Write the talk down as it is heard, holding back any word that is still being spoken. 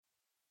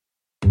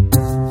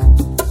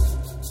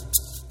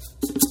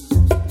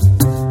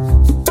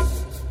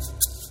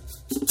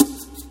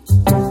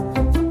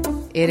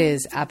It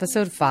is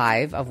episode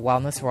 5 of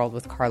Wellness World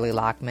with Carly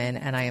Lockman,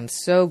 and I am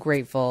so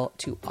grateful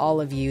to all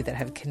of you that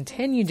have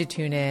continued to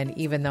tune in,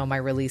 even though my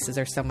releases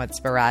are somewhat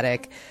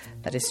sporadic.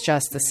 That is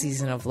just the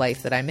season of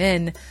life that I'm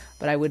in,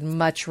 but I would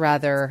much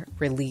rather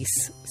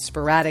release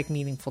sporadic,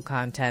 meaningful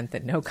content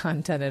than no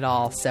content at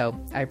all. So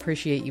I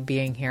appreciate you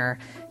being here.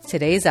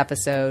 Today's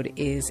episode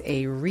is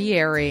a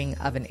re-airing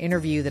of an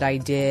interview that I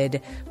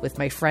did with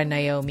my friend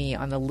Naomi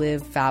on the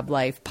Live Fab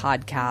Life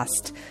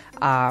podcast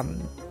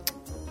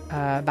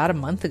about a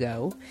month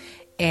ago,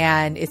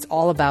 and it's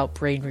all about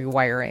brain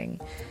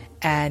rewiring.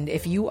 And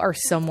if you are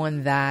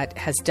someone that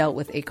has dealt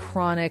with a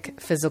chronic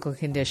physical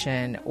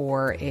condition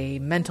or a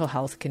mental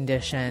health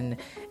condition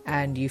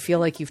and you feel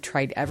like you've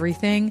tried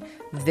everything,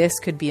 this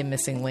could be a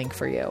missing link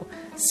for you.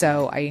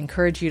 So I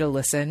encourage you to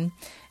listen,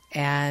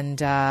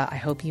 and I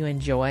hope you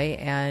enjoy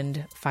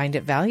and find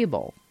it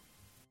valuable.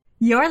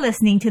 You're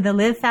listening to the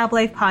Live Fab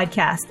Life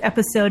podcast,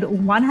 episode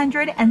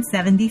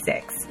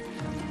 176.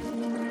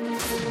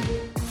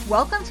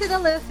 Welcome to the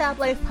Live Fab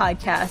Life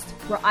podcast,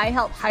 where I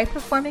help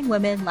high-performing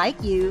women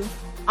like you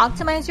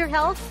optimize your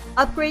health,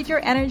 upgrade your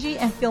energy,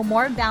 and feel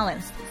more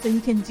balanced so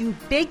you can do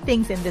big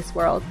things in this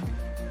world.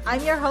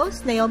 I'm your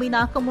host, Naomi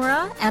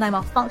Nakamura, and I'm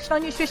a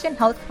functional nutrition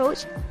health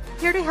coach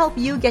here to help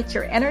you get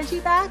your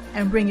energy back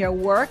and bring your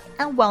work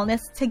and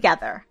wellness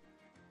together.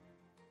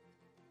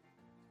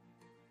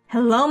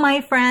 Hello,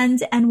 my friend,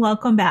 and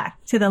welcome back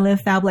to the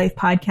Live Fab Life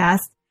podcast.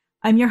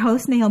 I'm your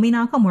host, Naomi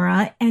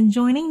Nakamura, and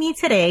joining me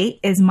today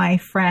is my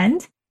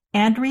friend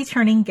and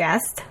returning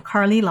guest,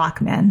 Carly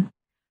Lockman.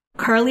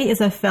 Carly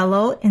is a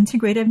fellow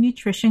integrative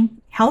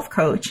nutrition health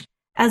coach,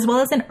 as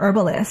well as an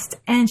herbalist,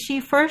 and she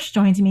first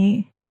joined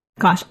me.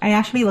 Gosh, I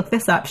actually looked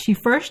this up. She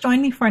first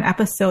joined me for an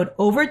episode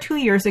over 2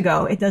 years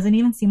ago. It doesn't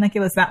even seem like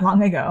it was that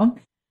long ago.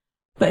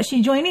 But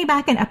she joined me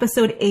back in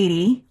episode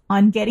 80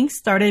 on getting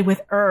started with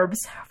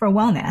herbs for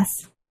wellness.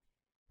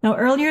 Now,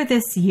 earlier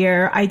this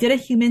year, I did a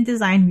human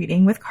design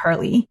reading with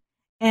Carly,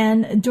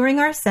 and during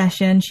our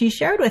session, she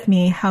shared with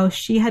me how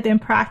she had been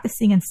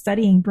practicing and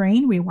studying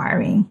brain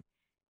rewiring.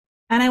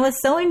 And I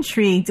was so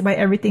intrigued by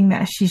everything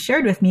that she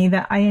shared with me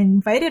that I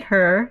invited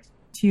her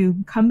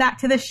to come back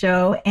to the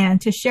show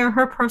and to share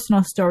her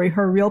personal story,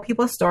 her real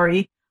people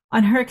story,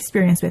 on her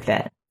experience with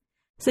it.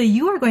 So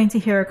you are going to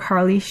hear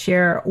Carly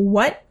share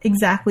what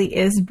exactly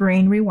is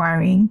brain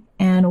rewiring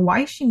and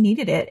why she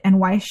needed it and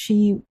why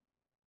she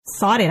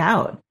sought it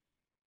out.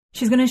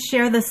 She's going to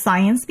share the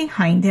science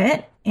behind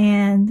it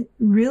and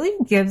really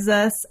gives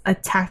us a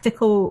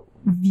tactical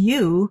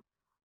view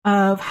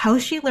of how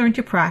she learned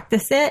to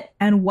practice it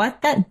and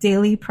what that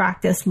daily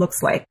practice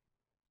looks like.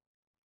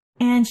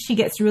 And she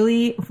gets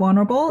really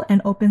vulnerable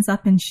and opens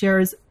up and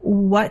shares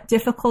what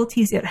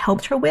difficulties it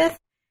helped her with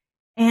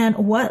and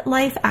what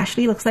life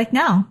actually looks like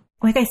now.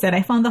 Like I said,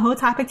 I found the whole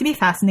topic to be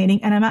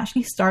fascinating, and I'm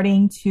actually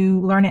starting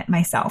to learn it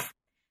myself.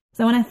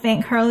 So I want to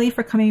thank Carly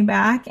for coming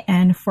back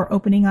and for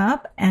opening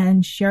up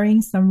and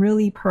sharing some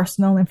really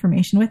personal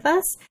information with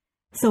us.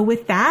 So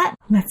with that,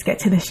 let's get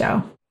to the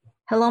show.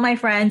 Hello, my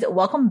friend.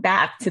 Welcome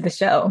back to the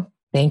show.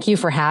 Thank you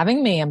for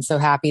having me. I'm so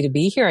happy to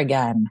be here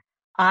again.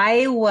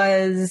 I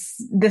was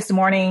this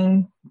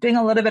morning doing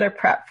a little bit of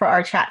prep for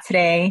our chat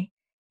today,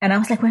 and I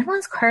was like, when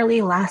was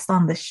Carly last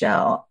on the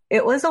show?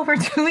 It was over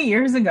 2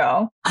 years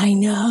ago. I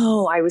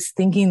know. I was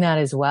thinking that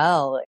as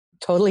well.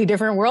 Totally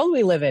different world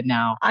we live in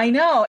now. I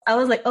know. I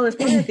was like, oh, it's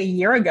probably like a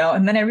year ago.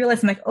 And then I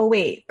realized, I'm like, oh,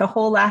 wait, the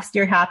whole last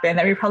year happened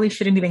that we probably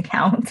shouldn't even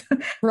count.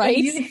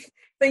 Right.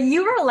 So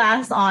you were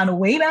last on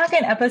way back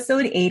in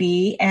episode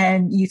 80,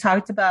 and you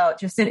talked about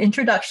just an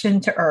introduction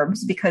to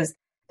herbs because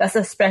that's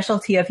a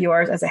specialty of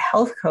yours as a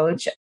health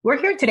coach. We're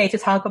here today to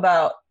talk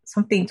about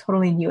something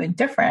totally new and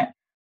different.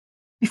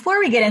 Before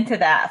we get into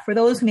that, for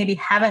those who maybe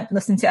haven't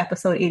listened to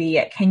episode 80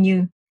 yet, can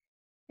you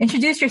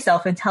introduce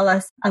yourself and tell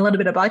us a little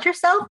bit about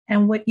yourself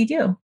and what you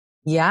do?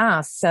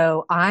 Yeah.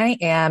 So I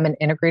am an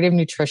integrative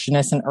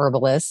nutritionist and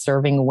herbalist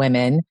serving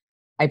women.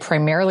 I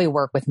primarily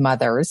work with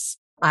mothers.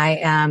 I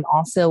am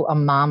also a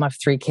mom of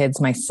 3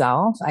 kids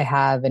myself. I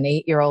have an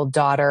 8-year-old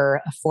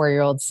daughter, a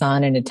 4-year-old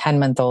son, and a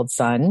 10-month-old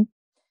son.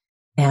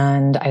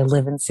 And I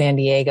live in San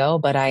Diego,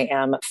 but I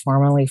am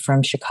formerly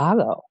from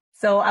Chicago.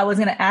 So I was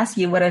going to ask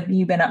you, what have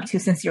you been up to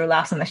since you were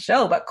last on the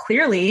show? But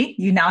clearly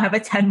you now have a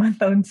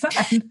 10-month-old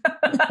son.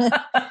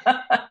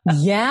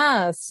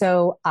 Yeah.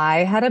 So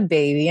I had a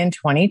baby in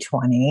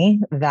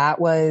 2020.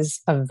 That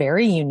was a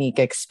very unique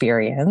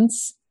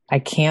experience. I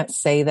can't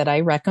say that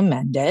I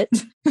recommend it.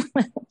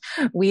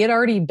 We had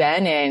already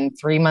been in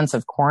 3 months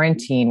of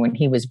quarantine when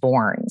he was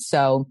born.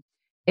 So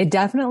it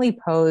definitely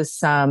posed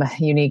some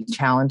unique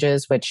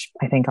challenges, which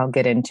I think I'll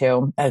get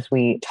into as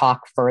we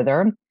talk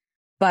further.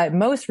 But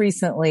most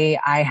recently,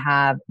 I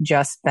have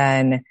just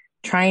been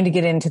trying to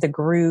get into the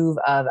groove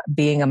of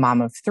being a mom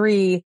of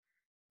 3.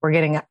 We're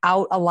getting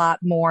out a lot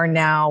more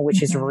now,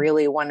 which is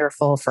really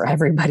wonderful for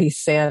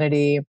everybody's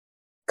sanity.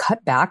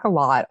 Cut back a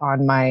lot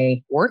on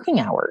my working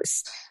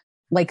hours.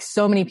 Like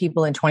so many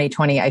people in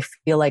 2020, I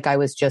feel like I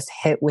was just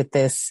hit with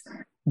this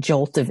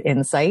jolt of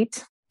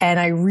insight. And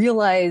I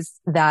realized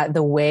that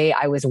the way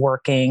I was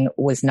working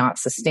was not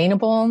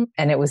sustainable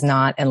and it was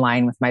not in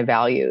line with my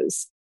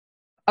values.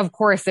 Of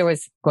course, there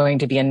was going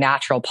to be a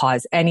natural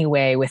pause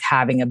anyway with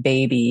having a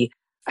baby.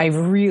 I've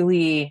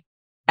really,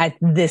 at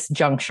this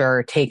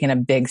juncture, taken a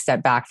big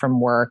step back from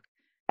work.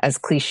 As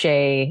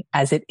cliche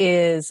as it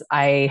is,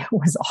 I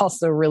was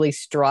also really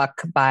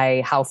struck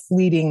by how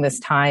fleeting this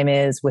time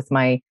is with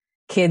my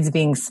kids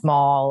being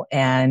small.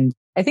 And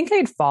I think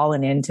I'd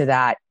fallen into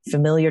that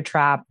familiar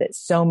trap that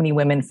so many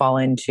women fall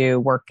into,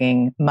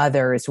 working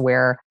mothers,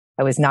 where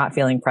I was not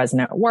feeling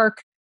present at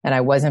work and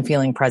I wasn't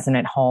feeling present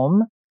at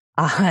home.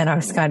 And I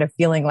was kind of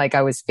feeling like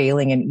I was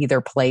failing in either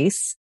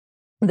place.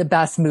 The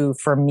best move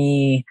for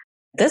me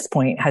at this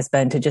point has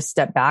been to just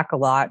step back a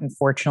lot. And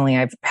fortunately,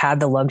 I've had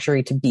the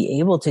luxury to be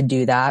able to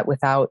do that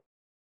without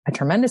a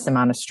tremendous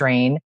amount of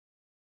strain.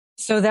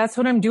 So that's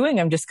what I'm doing.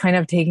 I'm just kind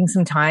of taking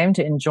some time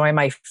to enjoy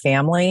my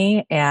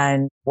family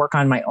and work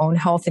on my own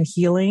health and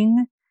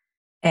healing.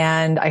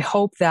 And I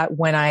hope that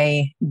when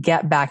I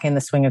get back in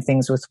the swing of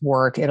things with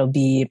work, it'll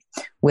be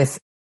with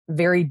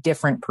very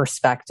different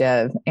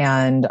perspective.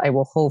 And I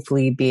will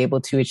hopefully be able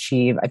to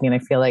achieve, I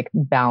feel like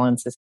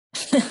balance is,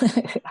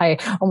 I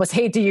almost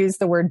hate to use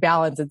the word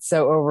balance. It's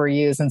so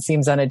overused and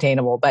seems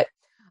unattainable, but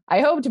I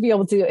hope to be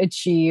able to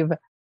achieve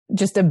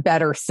just a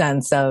better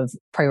sense of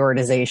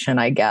prioritization,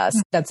 I guess,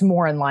 that's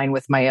more in line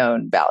with my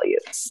own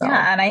values. So.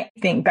 Yeah. And I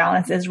think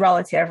balance is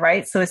relative,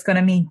 right? So it's going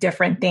to mean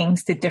different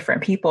things to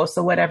different people.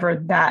 So whatever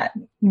that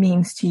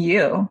means to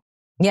you.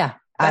 Yeah,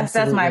 that's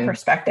my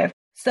perspective.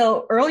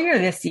 So earlier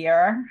this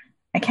year,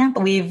 I can't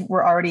believe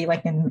we're already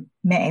like in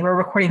May. We're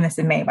recording this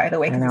in May, by the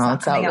way. I know,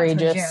 it's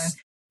outrageous.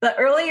 But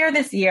earlier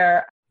this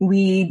year,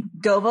 we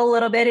dove a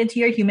little bit into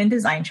your human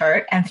design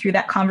chart. And through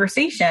that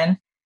conversation,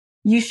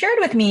 you shared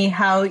with me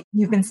how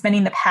you've been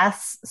spending the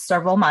past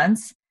several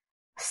months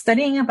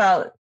studying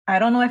about, I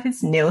don't know if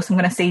it's new, so I'm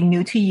going to say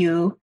new to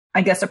you,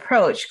 I guess,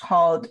 approach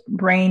called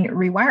brain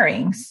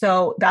rewiring.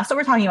 So that's what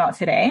we're talking about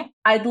today.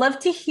 I'd love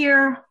to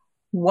hear,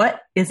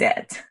 what is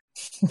it?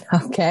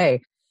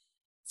 Okay.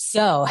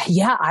 So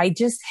yeah, I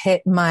just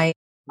hit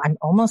I'm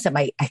almost at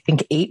my, I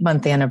think,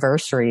 8-month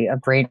anniversary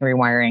of brain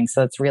rewiring.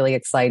 So it's really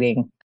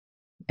exciting.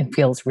 It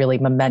feels really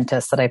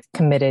momentous that I've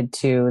committed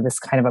to this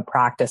kind of a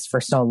practice for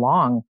so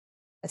long.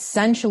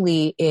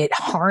 Essentially, it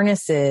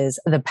harnesses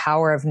the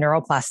power of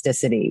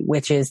neuroplasticity,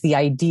 which is the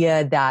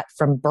idea that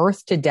from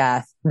birth to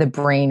death, the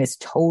brain is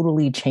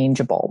totally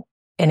changeable.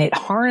 And it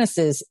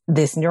harnesses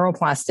this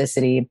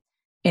neuroplasticity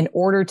in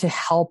order to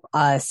help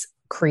us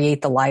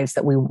create the lives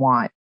that we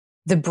want.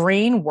 The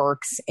brain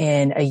works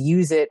in a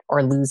use it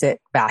or lose it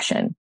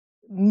fashion,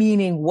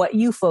 meaning what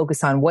you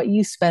focus on, what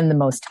you spend the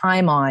most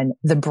time on,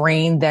 the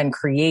brain then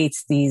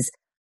creates these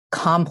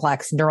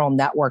complex neural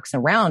networks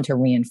around to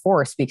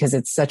reinforce, because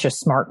it's such a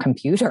smart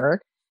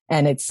computer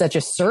and it's such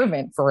a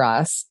servant for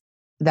us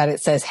that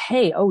it says,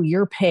 hey, oh,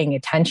 you're paying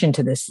attention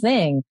to this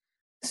thing.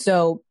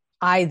 So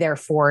I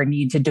therefore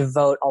need to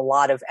devote a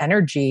lot of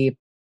energy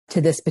to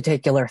this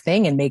particular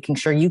thing and making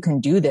sure you can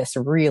do this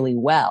really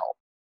well.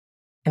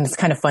 And it's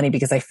kind of funny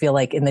because I feel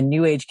like in the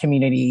New Age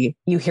community,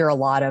 you hear a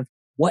lot of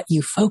what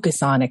you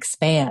focus on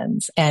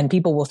expands, and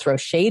people will throw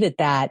shade at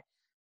that.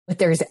 But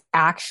there's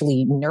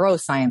actually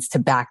neuroscience to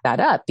back that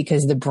up,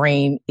 because the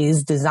brain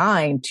is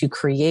designed to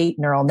create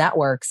neural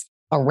networks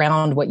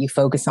around what you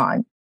focus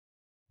on.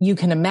 You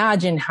can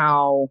imagine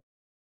how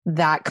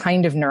that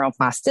kind of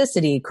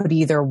neuroplasticity could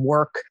either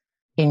work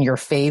in your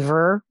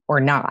favor or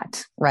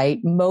not, right?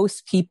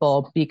 Most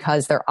people,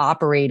 because they're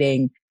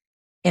operating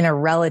in a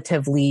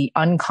relatively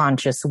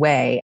unconscious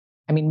way.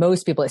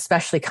 Most people,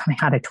 especially coming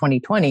out of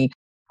 2020,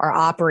 are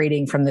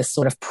operating from this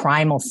sort of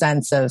primal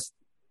sense of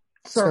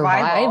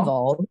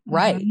survival,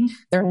 right? Mm-hmm.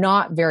 They're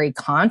not very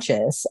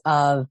conscious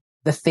of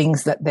the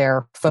things that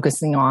they're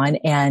focusing on.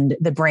 And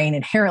the brain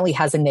inherently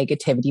has a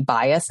negativity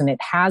bias, and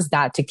it has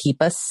that to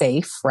keep us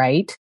safe,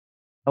 right?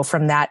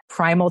 From that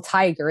primal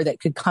tiger that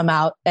could come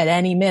out at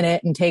any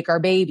minute and take our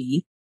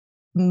baby.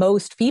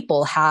 Most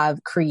people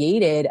have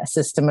created a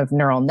system of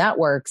neural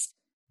networks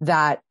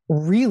that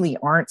really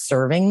aren't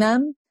serving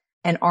them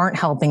and aren't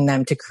helping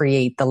them to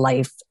create the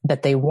life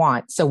that they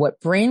want. So what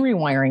brain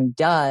rewiring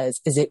does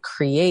is it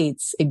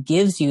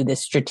gives you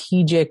this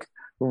strategic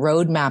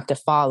roadmap to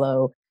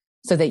follow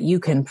so that you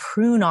can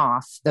prune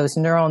off those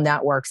neural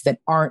networks that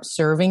aren't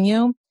serving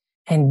you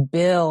and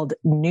build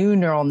new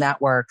neural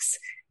networks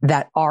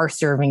that are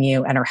serving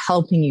you and are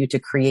helping you to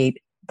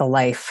create the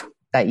life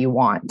that you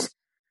want.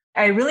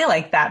 I really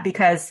like that,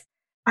 because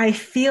I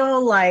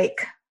feel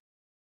like,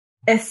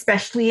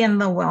 especially in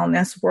the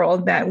wellness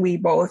world that we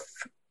both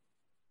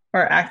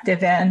are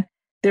active in,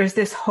 there's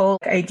this whole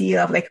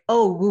idea of like,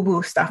 oh,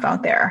 woo-woo stuff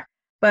out there.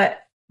 But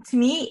to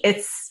me,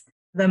 it's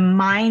the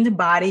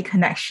mind-body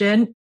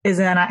connection is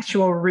an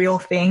actual real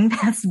thing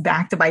that's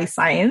backed by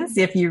science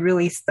if you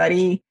really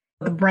study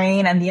the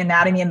brain and the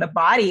anatomy in the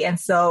body. And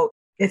so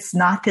it's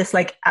not this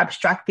like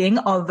abstract thing,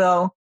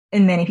 although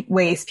in many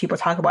ways people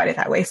talk about it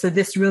that way. So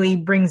this really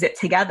brings it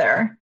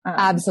together.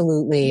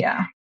 Absolutely.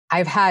 Yeah.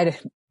 I've had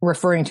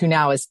referring to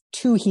now as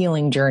two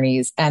healing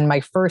journeys. And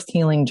my first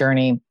healing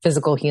journey,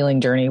 physical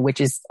healing journey,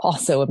 which is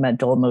also a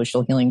mental,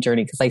 emotional healing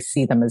journey, because I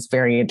see them as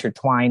very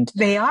intertwined.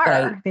 They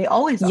are. They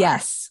always are.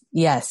 Yes.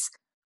 Yes.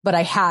 But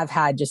I have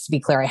had, just to be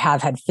clear, I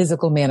have had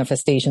physical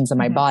manifestations in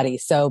my body.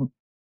 So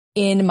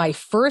in my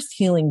first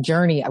healing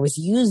journey, I was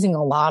using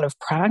a lot of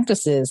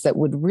practices that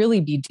would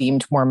really be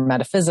deemed more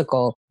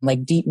metaphysical,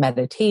 like deep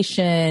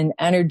meditation,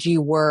 energy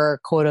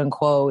work, quote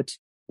unquote,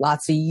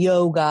 lots of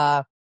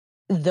yoga.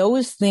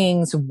 Those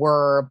things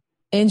were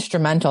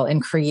instrumental in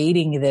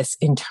creating this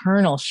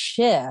internal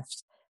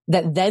shift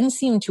that then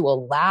seemed to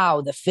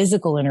allow the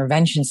physical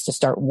interventions to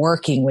start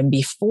working when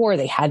before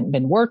they hadn't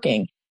been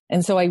working.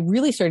 And so I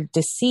really started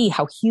to see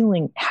how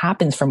healing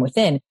happens from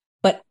within,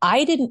 but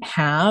I didn't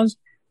have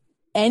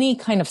any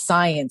kind of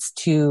science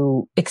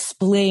to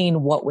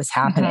explain what was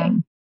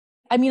happening.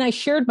 I mean, I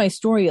shared my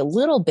story a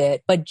little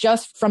bit, but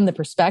just from the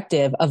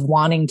perspective of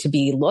wanting to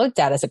be looked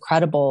at as a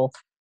credible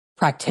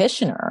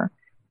practitioner,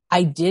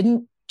 I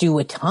didn't do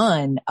a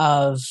ton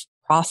of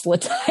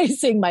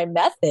proselytizing my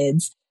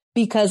methods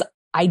because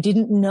I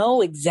didn't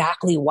know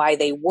exactly why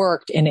they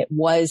worked. And it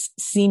was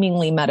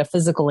seemingly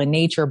metaphysical in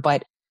nature,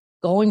 but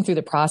going through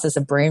the process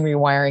of brain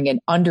rewiring and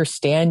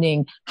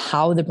understanding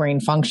how the brain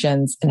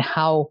functions and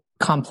how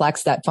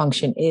complex that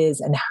function is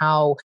and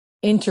how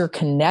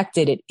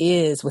interconnected it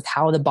is with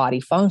how the body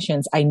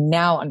functions, I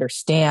now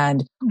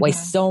understand why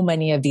so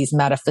many of these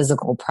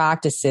metaphysical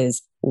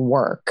practices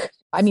work.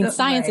 I mean,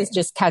 science is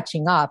just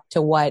catching up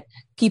to what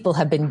people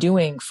have been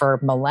doing for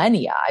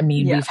millennia. I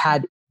mean, we've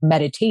had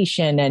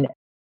meditation and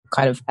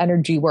kind of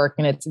energy work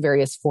in its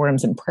various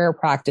forms and prayer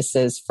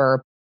practices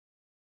for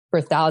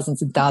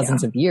thousands and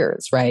thousands of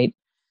years, right?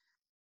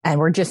 And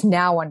we're just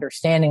now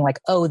understanding like,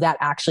 oh, that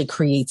actually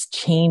creates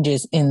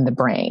changes in the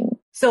brain.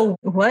 So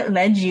what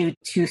led you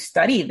to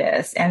study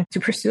this and to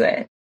pursue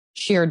it?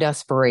 Sheer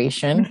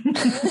desperation.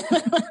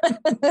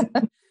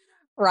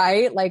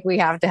 Right? Like we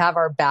have to have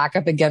our back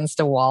up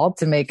against a wall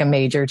to make a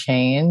major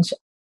change.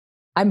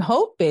 I'm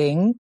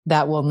hoping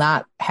that will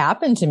not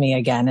happen to me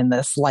again in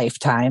this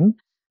lifetime.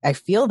 I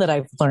feel that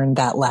I've learned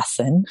that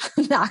lesson,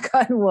 knock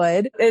on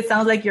wood. It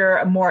sounds like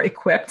you're more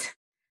equipped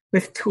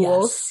with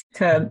tools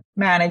to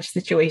manage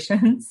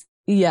situations.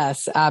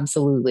 Yes,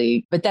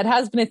 absolutely. But that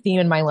has been a theme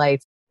in my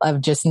life of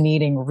just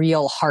needing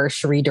real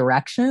harsh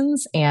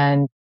redirections.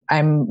 And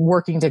I'm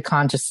working to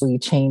consciously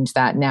change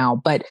that now.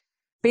 But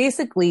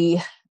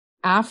basically,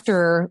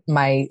 after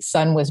my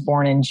son was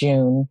born in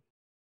June,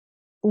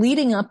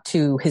 leading up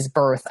to his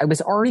birth, I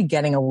was already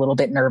getting a little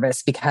bit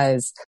nervous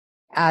because,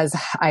 as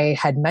I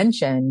had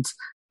mentioned,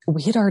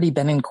 we had already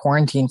been in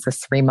quarantine for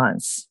 3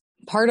 months.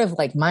 Part of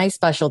like my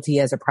specialty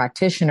as a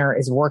practitioner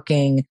is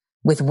working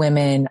with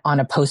women on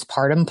a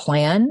postpartum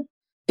plan,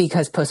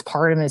 because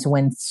postpartum is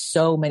when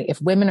so many,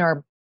 if women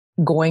are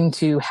going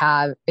to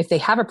have, if they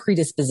have a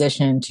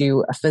predisposition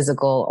to a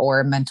physical or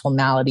a mental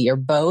malady or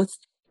both,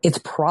 it's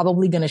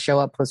probably going to show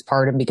up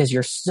postpartum because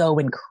you're so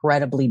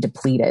incredibly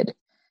depleted.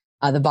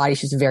 The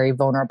body's just very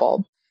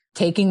vulnerable.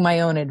 Taking my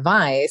own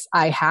advice,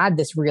 I had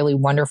this really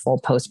wonderful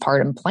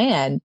postpartum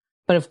plan.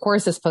 But of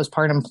course, this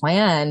postpartum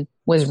plan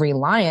was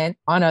reliant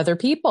on other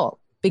people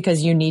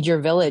because you need your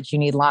village. You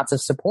need lots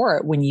of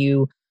support when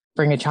you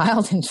bring a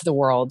child into the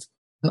world,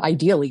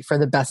 ideally for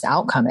the best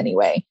outcome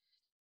anyway.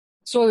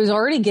 So I was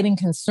already getting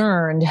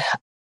concerned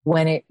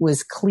when it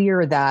was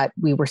clear that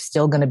we were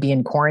still going to be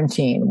in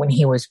quarantine when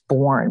he was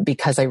born,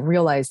 because I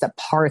realized that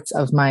parts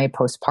of my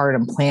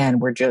postpartum plan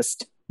were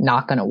just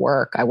not going to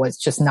work. I was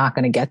just not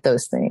going to get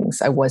those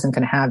things. I wasn't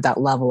going to have that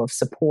level of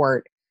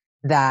support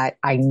that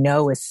I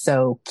know is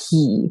so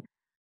key.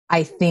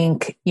 I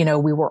think, you know,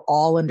 we were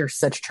all under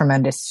such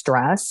tremendous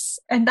stress.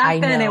 And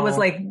back then it was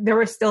like, there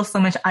was still so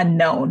much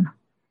unknown.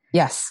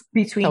 Yes.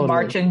 Between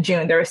March and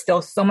June, there was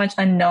still so much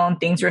unknown.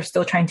 Things were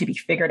still trying to be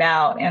figured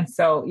out. And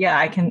so, yeah,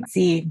 I can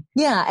see.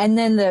 Yeah. And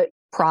then the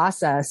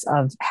process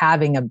of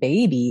having a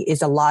baby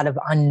is a lot of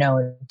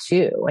unknown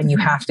too. And you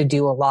have to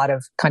do a lot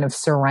of kind of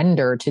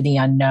surrender to the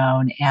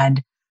unknown.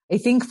 And I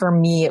think for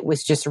me, it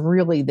was just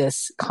really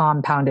this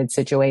compounded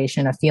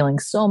situation of feeling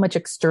so much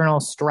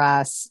external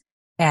stress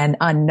and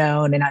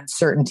unknown and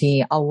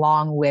uncertainty,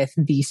 along with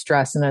the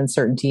stress and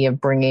uncertainty of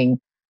bringing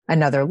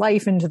another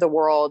life into the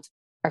world.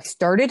 I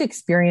started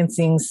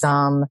experiencing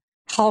some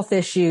health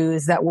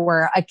issues that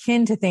were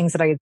akin to things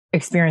that I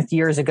experienced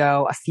years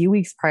ago, a few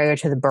weeks prior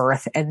to the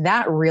birth. And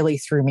that really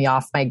threw me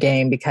off my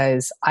game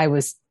because I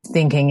was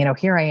thinking, you know,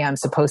 here I am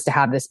supposed to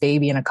have this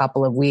baby in a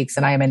couple of weeks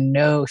and I am in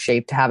no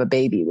shape to have a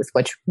baby with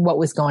what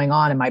was going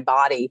on in my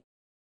body.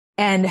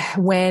 And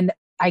when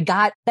I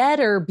got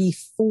better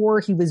before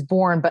he was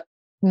born, but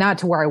not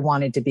to where I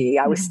wanted to be,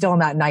 I was still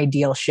not in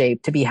ideal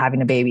shape to be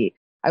having a baby.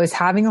 I was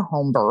having a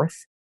home birth,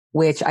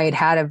 which I had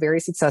had a very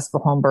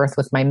successful home birth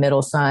with my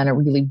middle son, a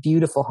really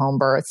beautiful home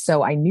birth.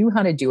 So I knew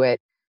how to do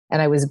it.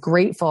 And I was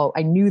grateful.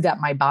 I knew that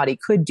my body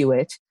could do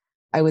it.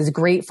 I was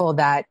grateful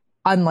that,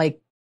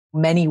 unlike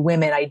many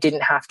women, I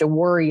didn't have to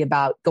worry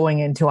about going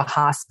into a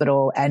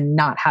hospital and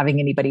not having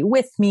anybody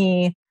with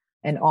me.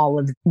 and all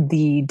of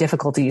the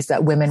difficulties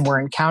that women were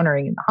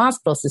encountering in the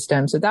hospital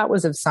system. So that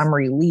was of some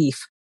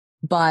relief.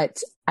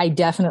 But I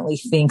definitely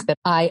think that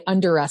I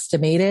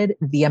underestimated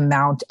the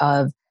amount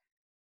of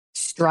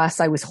stress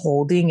I was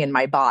holding in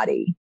my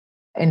body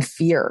and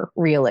fear,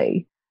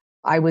 really.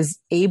 I was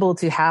able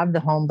to have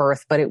the home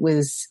birth, but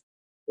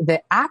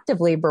the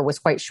active labor was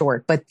quite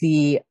short, but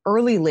the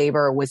early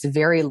labor was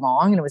very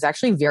long and it was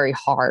actually very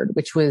hard,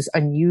 which was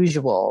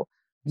unusual.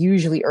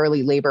 Usually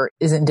early labor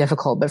isn't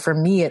difficult, but for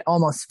me, it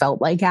almost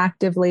felt like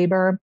active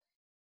labor.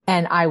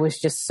 And I was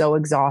just so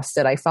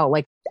exhausted. I felt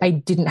like I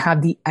didn't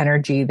have the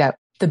energy that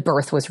the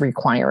birth was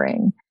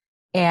requiring.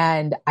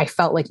 And I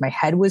felt like my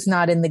head was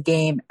not in the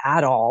game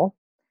at all.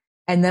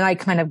 And then I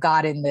kind of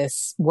got in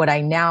this, what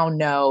I now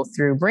know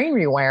through brain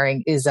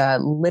rewiring is a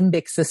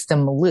limbic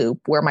system loop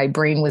where my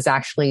brain was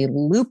actually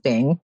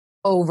looping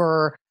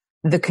over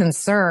the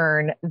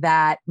concern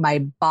that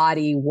my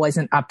body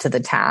wasn't up to the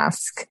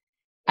task.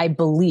 I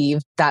believe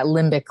that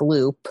limbic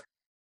loop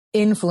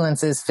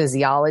influences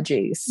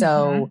physiology.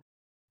 So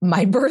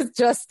my birth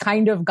just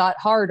kind of got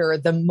harder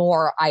the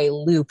more I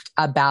looped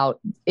about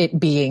it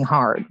being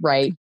hard,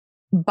 right?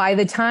 By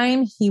the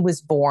time he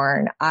was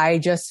born, I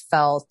just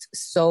felt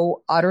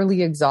so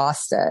utterly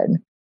exhausted.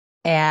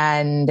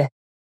 And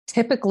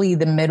typically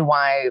the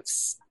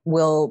midwives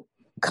will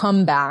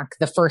come back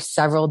the first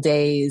several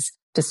days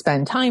to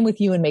spend time with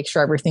you and make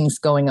sure everything's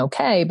going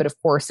okay. But of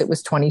course it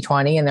was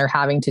 2020 and they're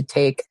having to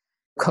take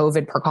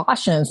COVID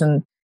precautions.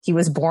 And he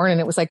was born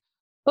and it was like,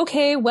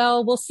 okay,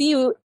 well, we'll see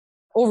you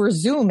over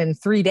Zoom in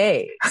 3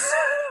 days.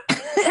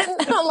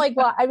 And I'm like,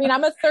 well, I mean,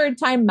 I'm a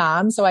third-time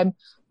mom, so I'm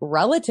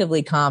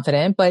relatively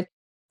confident, but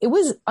it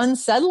was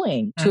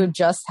unsettling to have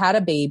just had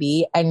a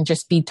baby and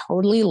just be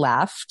totally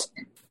left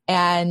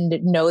and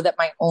know that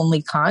my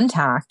only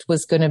contact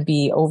was going to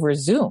be over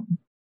Zoom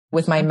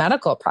with my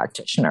medical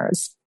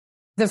practitioners.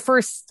 The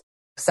first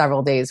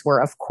several days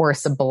were, of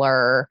course, a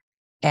blur.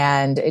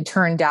 And it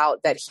turned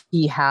out that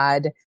he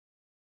had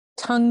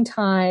tongue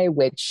tie,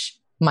 which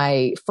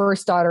my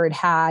first daughter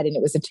had, and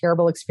it was a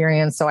terrible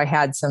experience. So I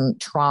had some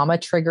trauma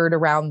triggered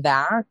around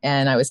that.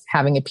 And I was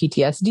having a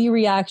PTSD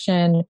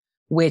reaction,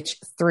 which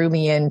threw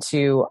me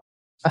into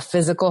a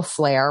physical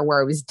flare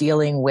where I was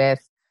dealing with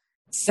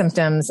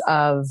symptoms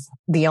of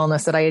the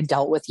illness that I had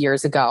dealt with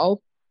years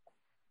ago.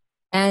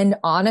 And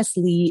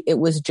honestly, it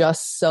was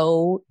just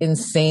so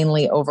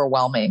insanely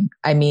overwhelming.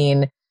 I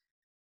mean,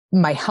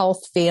 my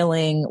health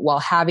failing while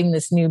having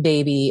this new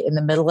baby in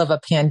the middle of a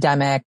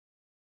pandemic,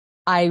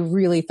 I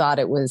really thought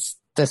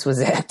this was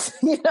it.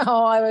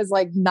 I was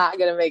like, not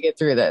going to make it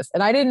through this.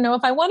 And I didn't know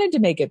if I wanted to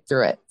make it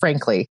through it,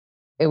 frankly.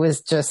 It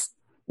was just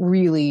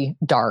really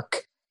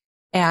dark.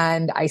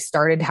 And I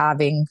started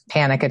having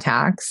panic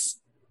attacks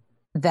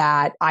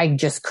that I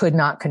just could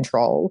not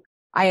control.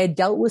 I had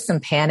dealt with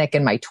some panic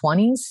in my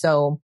 20s,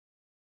 so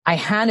I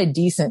had a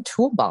decent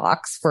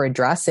toolbox for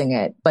addressing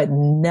it, but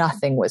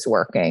nothing was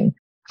working.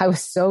 I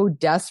was so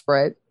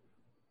desperate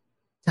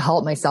to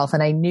help myself.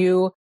 And I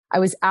knew I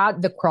was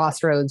at the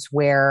crossroads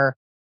where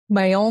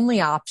my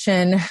only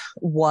option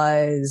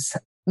was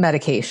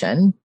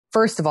medication.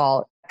 First of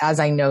all, as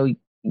I know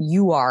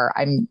you are,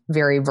 I'm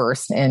very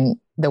versed in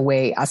the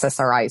way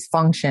SSRIs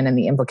function and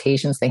the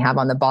implications they have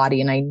on the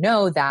body. And I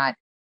know that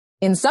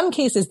in some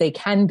cases they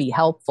can be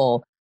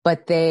helpful,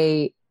 but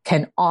they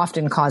can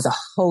often cause a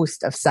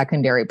host of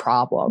secondary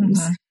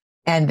problems.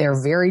 And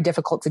they're very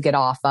difficult to get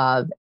off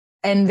of.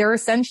 And they're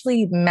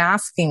essentially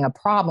masking a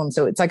problem.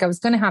 So it's like I was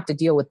going to have to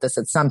deal with this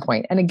at some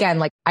point. And again,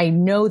 like I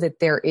know that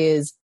there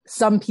is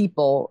some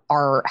people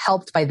are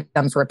helped by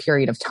them for a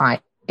period of time.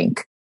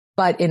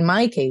 But in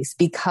my case,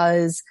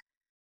 because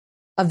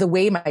of the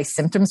way my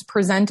symptoms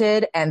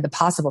presented and the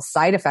possible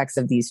side effects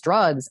of these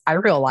drugs, I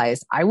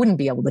realized I wouldn't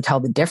be able to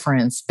tell the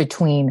difference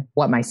between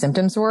what my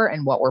symptoms were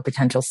and what were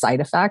potential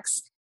side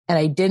effects. And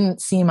I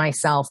didn't see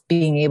myself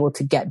being able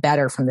to get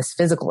better from this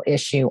physical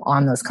issue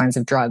on those kinds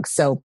of drugs.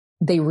 So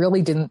they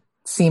really didn't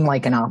seem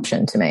like an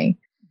option to me.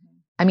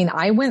 I mean,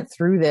 I went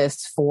through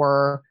this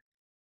for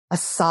a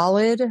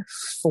solid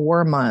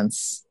 4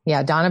 months.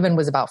 Yeah, Donovan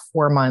was about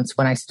 4 months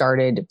when I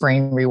started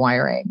brain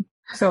rewiring.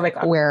 So like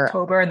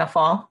October in the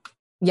fall?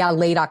 Yeah,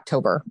 late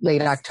October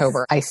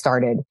I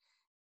started.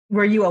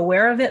 Were you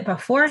aware of it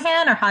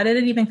beforehand, or how did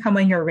it even come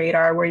on your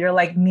radar where you're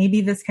like,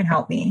 maybe this can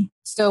help me?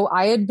 So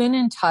I had been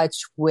in touch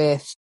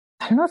with,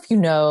 I don't know if you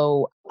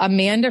know,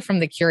 Amanda from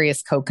The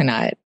Curious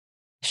Coconut.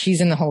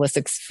 She's in the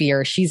holistic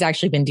sphere. She's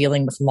actually been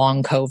dealing with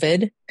long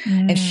COVID.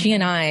 And she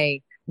and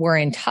I were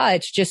in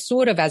touch just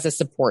sort of as a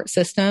support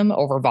system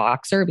over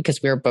Voxer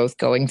because we were both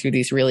going through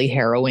these really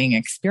harrowing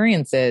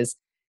experiences.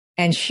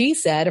 And she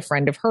said a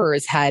friend of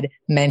hers had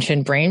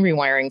mentioned brain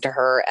rewiring to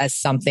her as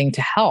something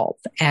to help.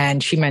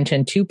 And she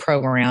mentioned 2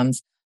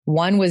 programs.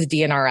 One was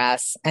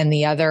DNRS and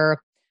the other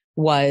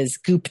was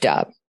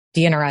Gupta.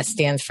 DNRS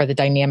stands for the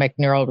Dynamic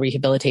Neural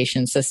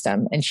Rehabilitation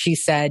System. And she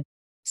said,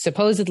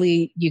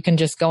 supposedly you can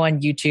just go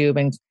on YouTube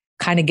and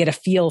kind of get a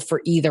feel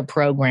for either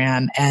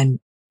program and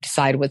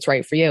decide what's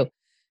right for you.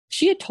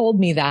 She had told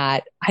me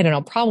that, I don't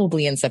know,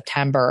 probably in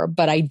September,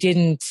 but I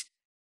didn't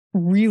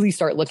really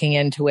start looking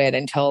into it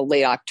until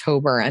late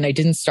October. And I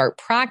didn't start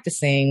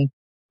practicing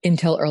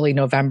until early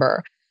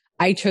November.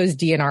 I chose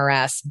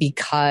DNRS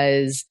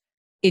because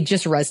it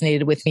just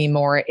resonated with me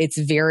more. It's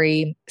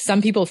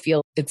some people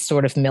feel it's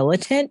sort of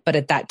militant, but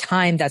at that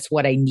time, that's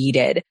what I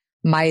needed.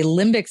 My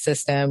limbic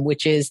system,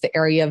 which is the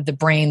area of the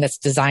brain that's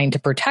designed to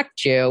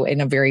protect you in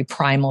a very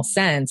primal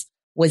sense,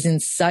 was in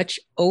such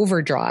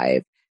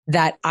overdrive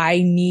that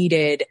I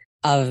needed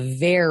a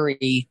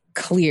very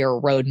clear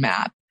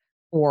roadmap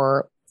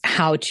for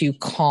how to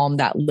calm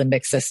that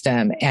limbic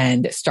system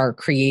and start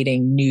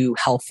creating new,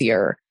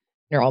 healthier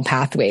neural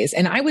pathways.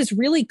 And I was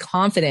really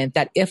confident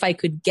that if I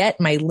could get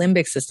my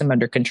limbic system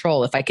under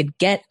control, if I could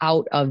get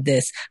out of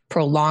this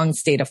prolonged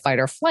state of fight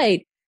or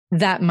flight,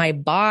 that my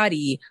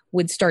body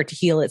would start to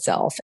heal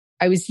itself.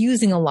 I was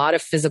using a lot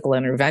of physical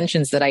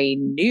interventions that I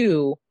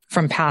knew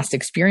from past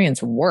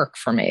experience work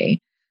for me,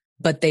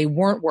 but they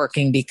weren't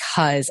working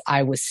because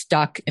I was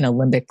stuck in a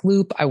limbic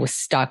loop. I was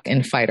stuck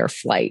in fight or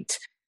flight.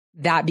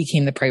 That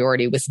became the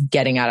priority, was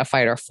getting out of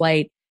fight or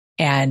flight.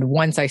 And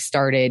once I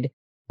started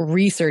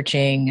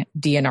researching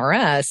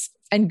DNRS,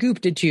 and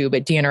Goop did too,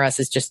 but DNRS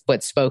is just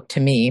what spoke to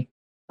me,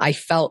 I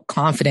felt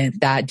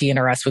confident that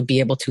DNRS would be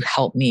able to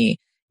help me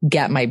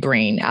get my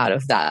brain out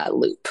of that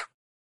loop.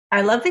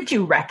 I love that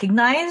you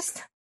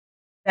recognized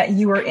that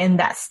you were in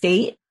that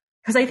state,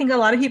 because I think a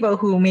lot of people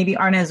who maybe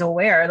aren't as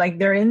aware, like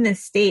they're in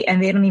this state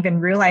and they don't even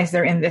realize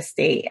they're in this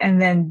state,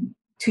 and then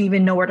to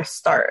even know where to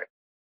start.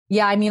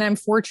 Yeah, I mean, I'm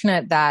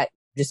fortunate that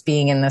just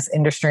being in this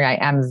industry, I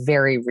am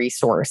very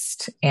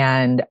resourced.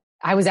 And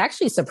I was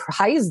actually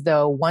surprised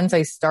though, once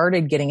I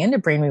started getting into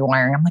brain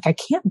rewiring, I'm like, I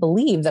can't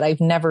believe that I've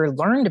never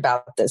learned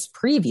about this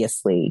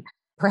previously.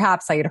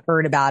 Perhaps I had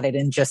heard about it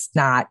and just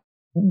not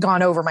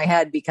gone over my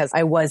head because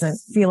I wasn't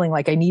feeling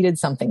like I needed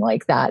something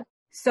like that.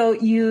 So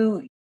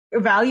you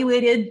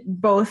evaluated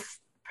both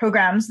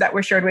programs that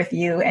were shared with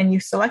you and you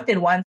selected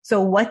one.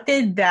 So what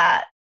did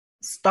that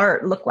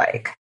start look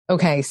like?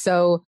 Okay.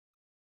 So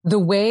the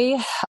way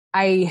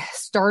I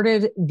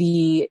started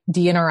the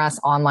DNRS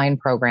online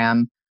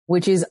program,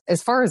 which is,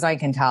 as far as I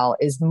can tell,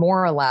 is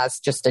more or less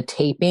just a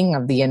taping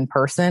of the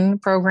in-person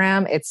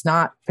program. It's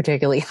not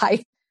particularly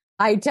high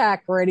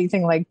tech or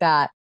anything like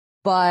that.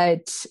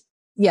 But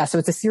yeah, so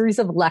it's a series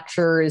of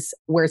lectures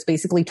where it's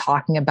basically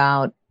talking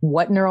about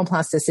what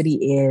neuroplasticity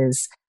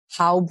is,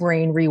 how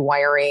brain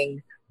rewiring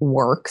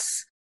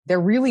works.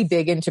 They're really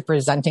big into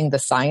presenting the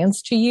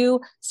science to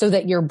you so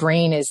that your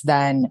brain is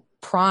then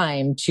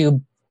primed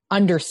to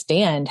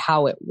understand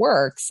how it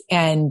works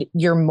and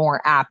you're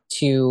more apt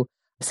to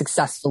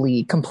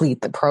successfully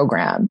complete the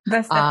program.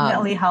 That's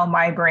definitely how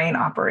my brain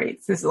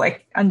operates, is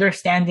like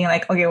understanding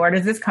like, okay, where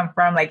does this come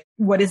from? Like,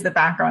 what is the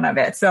background of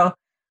it? So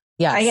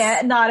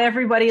yeah, not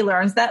everybody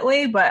learns that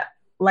way, but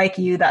like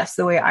you, that's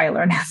the way I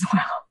learn as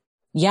well.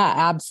 Yeah,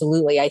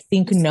 absolutely. I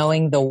think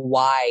knowing the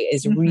why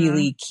is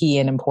really key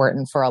and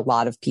important for a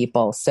lot of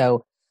people.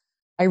 So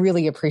I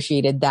really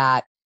appreciated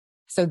that.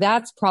 So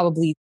that's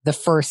probably the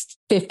first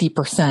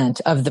 50%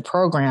 of the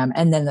program.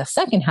 And then the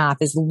second half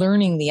is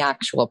learning the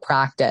actual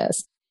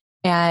practice.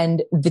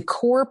 And the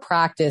core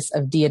practice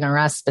of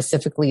DNRS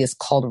specifically is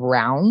called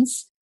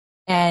rounds.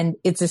 And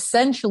it's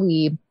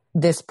essentially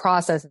this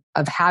process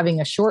of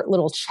having a short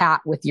little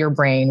chat with your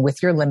brain,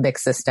 with your limbic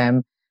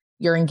system.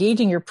 You're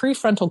engaging your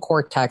prefrontal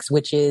cortex,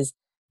 which is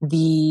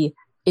the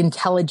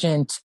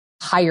intelligent,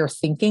 higher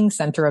thinking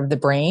center of the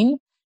brain,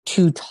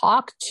 to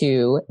talk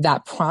to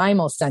that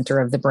primal center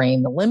of the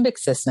brain, the limbic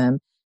system,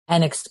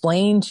 and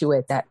explain to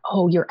it that,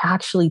 oh, you're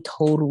actually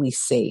totally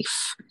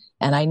safe.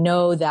 And I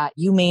know that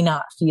you may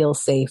not feel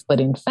safe, but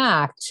in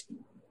fact,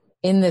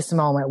 in this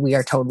moment, we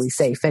are totally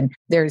safe. And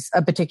there's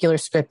a particular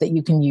script that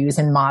you can use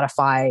and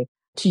modify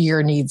to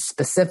your needs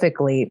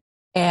specifically.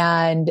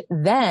 And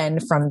then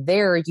from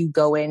there, you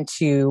go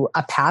into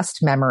a past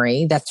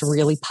memory that's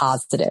really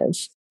positive.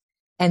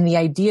 And the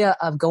idea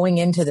of going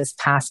into this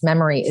past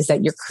memory is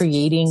that you're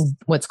creating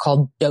what's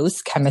called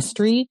dose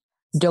chemistry,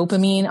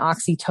 dopamine,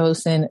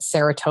 oxytocin,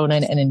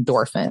 serotonin, and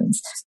endorphins,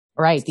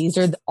 right? These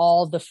are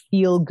all the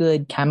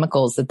feel-good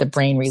chemicals that the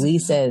brain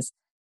releases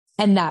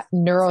and that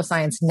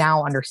neuroscience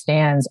now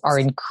understands are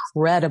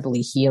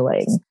incredibly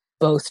healing,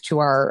 both to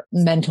our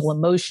mental,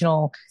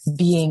 emotional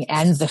being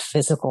and the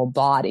physical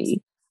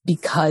body,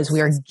 because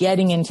we are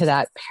getting into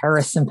that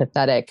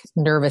parasympathetic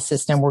nervous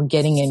system. We're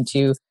getting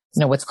into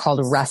what's called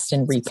rest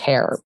and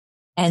repair.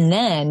 And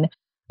then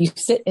you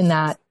sit in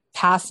that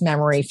past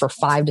memory for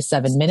 5 to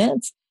 7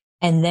 minutes,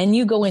 and then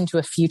you go into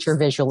a future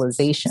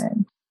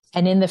visualization.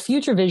 And in the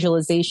future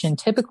visualization,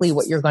 typically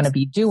what you're going to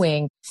be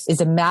doing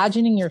is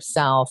imagining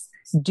yourself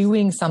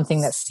doing something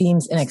that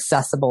seems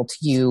inaccessible to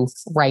you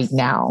right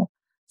now.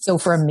 So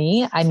for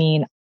me,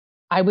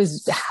 I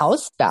was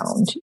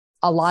housebound.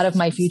 A lot of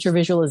my future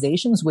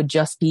visualizations would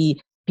just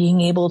be being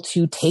able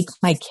to take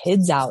my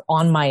kids out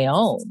on my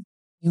own.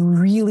 You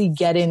really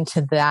get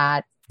into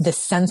the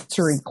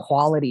sensory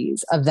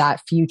qualities of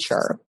that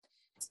future.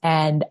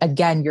 And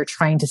again, you're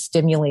trying to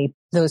stimulate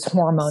those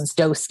hormones,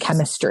 dose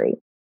chemistry.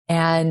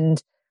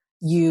 And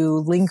You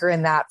linger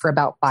in that for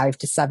about 5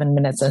 to 7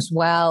 minutes as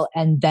well.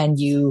 And then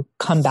you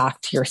come back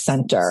to your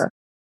center.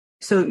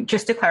 So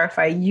just to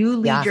clarify, you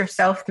lead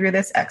yourself through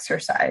this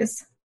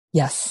exercise.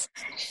 Yes.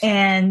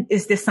 And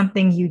is this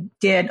something you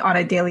did on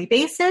a daily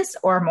basis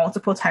or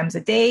multiple times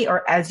a day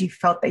or as you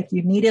felt like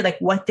you needed? Like,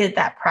 what did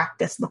that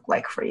practice look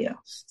like for you?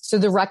 So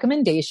the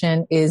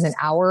recommendation is an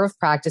hour of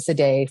practice a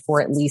day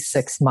for at least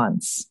 6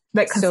 months.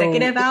 Like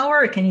consecutive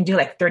hour, or can you do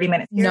like 30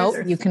 minutes? No,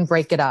 you can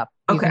break it up.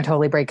 You can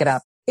totally break it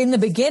up. In the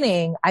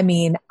beginning, I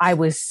mean, I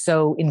was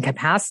so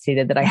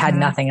incapacitated that I had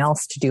nothing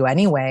else to do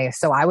anyway.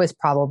 So I was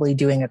probably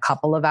doing a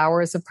couple of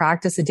hours of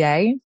practice a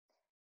day.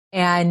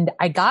 And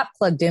I got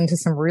plugged into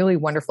some really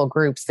wonderful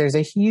groups. There's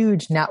a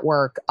huge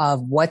network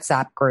of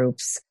WhatsApp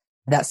groups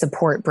that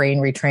support brain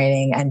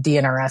retraining and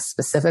DNRS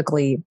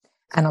specifically.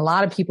 And a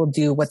lot of people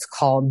do what's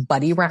called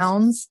buddy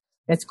rounds.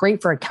 It's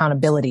great for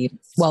accountability.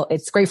 Well,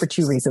 it's great for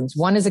 2 reasons.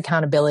 One is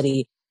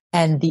accountability.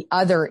 And the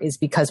other is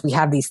because we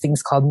have these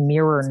things called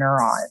mirror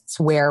neurons,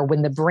 where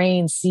when the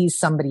brain sees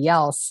somebody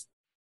else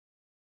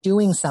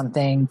doing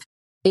something,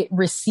 it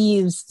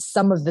receives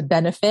some of the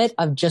benefit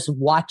of just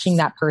watching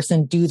that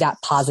person do that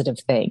positive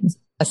thing,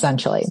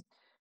 essentially,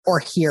 or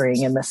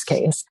hearing in this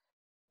case.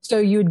 So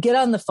you would get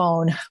on the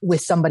phone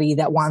with somebody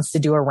that wants to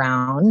do a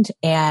round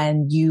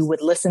and you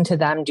would listen to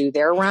them do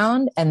their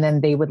round and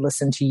then they would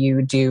listen to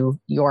you do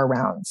your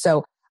round.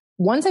 So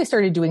once I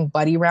started doing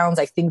buddy rounds,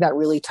 I think that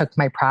really took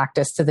my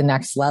practice to the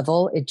next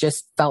level. It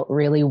just felt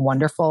really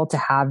wonderful to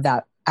have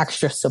that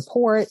extra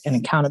support and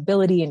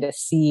accountability and to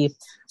see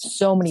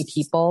so many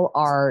people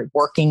are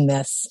working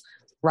this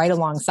right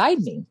alongside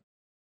me.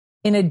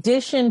 In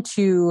addition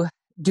to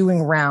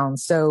doing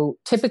rounds, so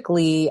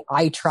typically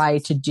I try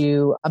to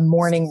do a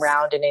morning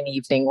round and an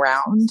evening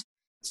round.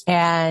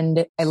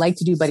 And I like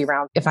to do buddy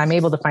rounds. If I'm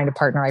able to find a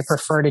partner, I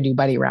prefer to do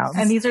buddy rounds.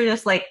 And these are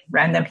just like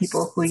random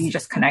people who you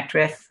just connect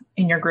with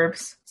in your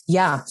groups?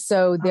 Yeah.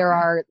 So there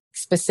are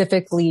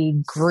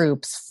specifically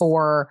groups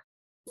for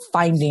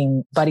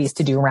finding buddies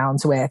to do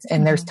rounds with.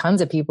 And there's tons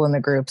of people in the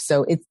group.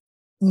 So it's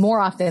more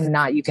often than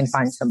not, you can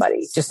find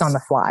somebody just on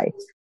the fly.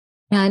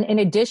 And in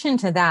addition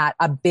to that,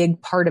 a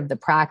big part of the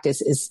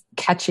practice is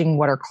catching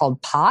what are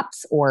called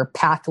POPs or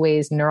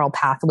pathways, neural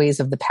pathways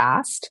of the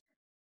past.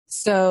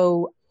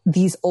 So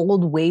these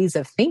old ways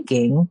of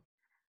thinking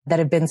that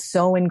have been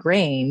so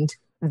ingrained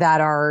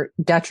that are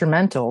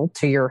detrimental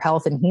to your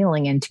health and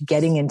healing and to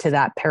getting into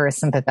that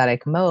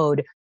parasympathetic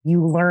mode,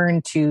 you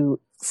learn to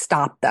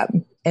stop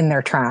them in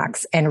their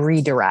tracks and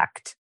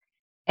redirect.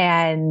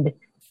 And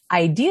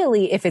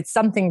ideally, if it's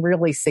something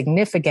really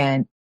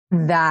significant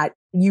that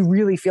you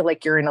really feel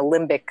like you're in a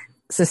limbic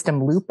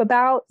system loop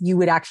about, you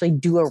would actually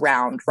do a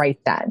round right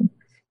then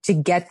to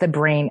get the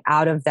brain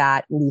out of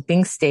that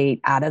looping state,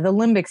 out of the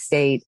limbic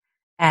state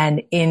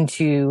and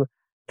into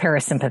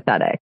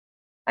parasympathetic.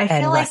 I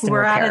feel like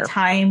we're at a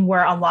time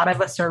where a lot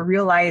of us are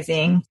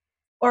realizing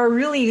or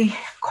really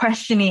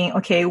questioning,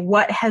 okay,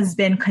 what has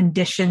been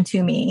conditioned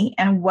to me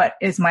and what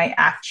is my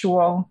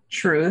actual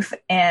truth?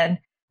 And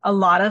a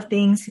lot of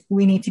things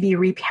we need to be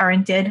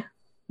reparented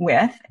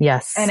with.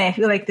 Yes. And I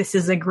feel like this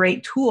is a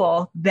great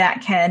tool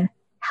that can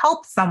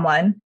help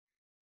someone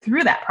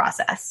through that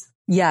process.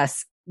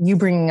 Yes. You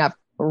bringing up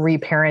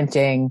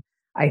reparenting,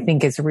 I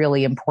think is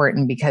really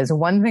important because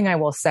one thing I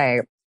will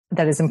say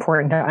that is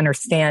important to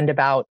understand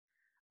about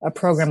a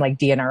program like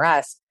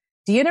DNRS,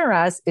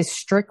 DNRS is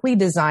strictly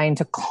designed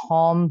to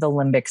calm the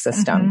limbic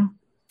system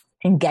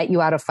and get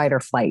you out of fight or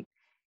flight.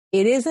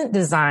 It isn't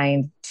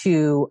designed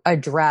to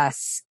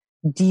address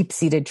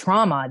deep-seated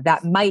trauma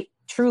that might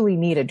truly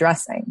need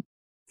addressing.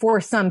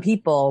 For some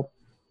people,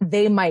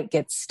 they might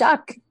get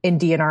stuck in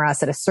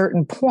DNRS at a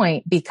certain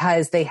point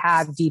because they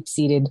have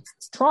deep-seated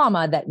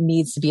trauma that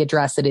needs to be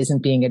addressed that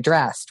isn't being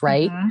addressed,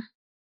 right?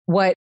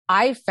 What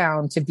I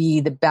found to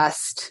be the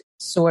best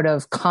sort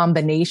of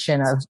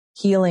combination of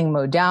healing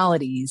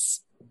modalities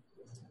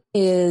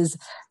is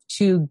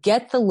to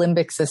get the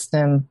limbic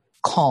system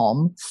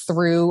calm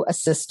through a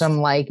system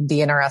like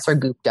DNRS or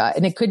Gupta.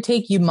 And it could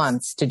take you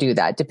months to do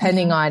that,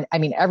 depending on, I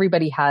mean,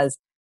 everybody has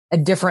a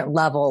different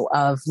level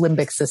of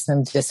limbic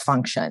system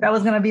dysfunction. That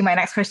was going to be my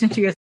next question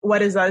to you.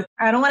 What is I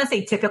don't want to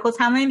say typical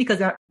timeline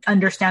because I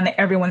understand that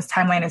everyone's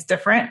timeline is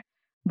different,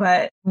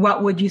 but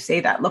what would you say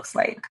that looks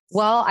like?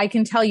 Well, I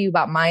can tell you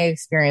about my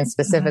experience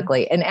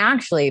specifically. And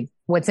actually,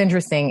 what's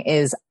interesting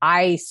is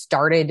I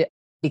started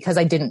because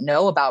I didn't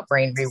know about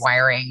brain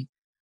rewiring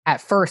at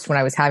first when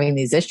I was having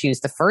these issues.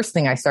 The first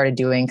thing I started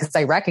doing, because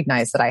I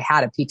recognized that I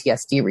had a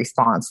PTSD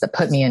response that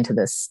put me into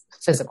this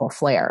physical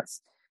flare.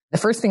 The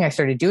first thing I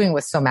started doing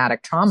was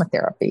somatic trauma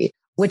therapy,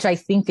 which I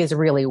think is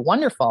really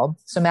wonderful.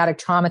 Somatic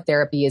trauma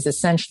therapy is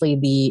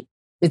essentially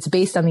it's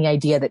based on the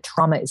idea that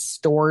trauma is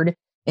stored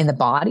in the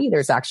body.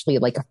 There's actually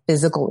like a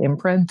physical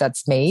imprint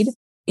that's made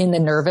in the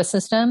nervous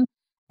system.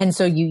 And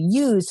so you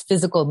use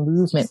physical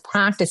movement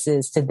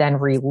practices to then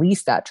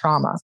release that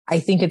trauma. I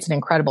think it's an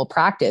incredible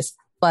practice.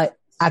 But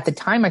at the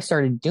time I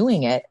started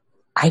doing it,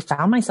 I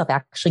found myself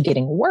actually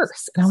getting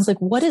worse. And I was like,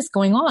 what is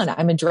going on?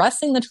 I'm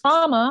addressing the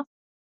trauma.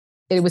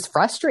 It was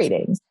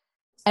frustrating.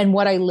 And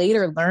what I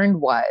later learned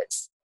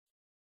was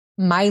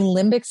my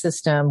limbic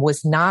system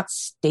was not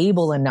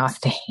stable enough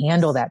to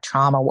handle that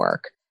trauma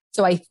work.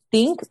 So I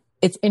think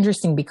it's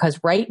interesting because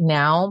right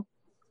now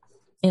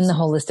in the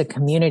holistic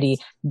community,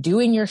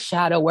 doing your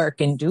shadow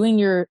work and doing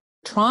your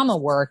trauma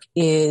work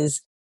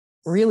is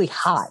really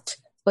hot.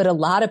 But a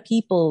lot of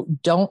people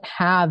don't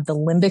have the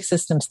limbic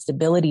system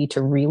stability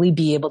to really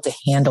be able to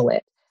handle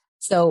it.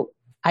 So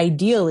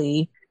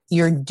ideally,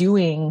 you're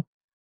doing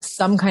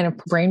some kind of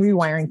brain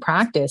rewiring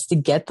practice to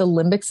get the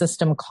limbic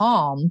system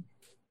calm.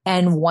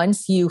 And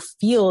once you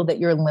feel that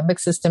your limbic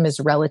system is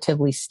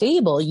relatively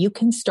stable, you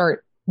can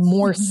start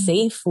more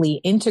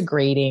safely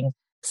integrating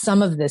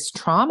some of this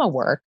trauma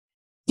work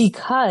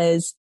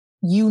because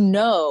you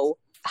know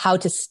how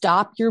to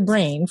stop your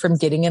brain from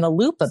getting in a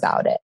loop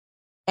about it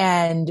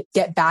and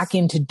get back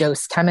into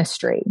dose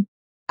chemistry.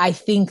 I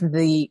think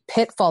the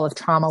pitfall of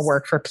trauma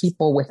work for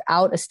people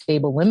without a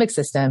stable limbic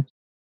system,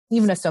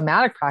 even a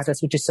somatic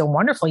practice, which is so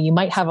wonderful, you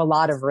might have a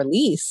lot of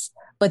release,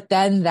 but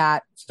then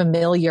that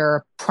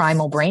familiar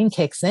primal brain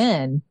kicks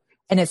in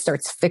and it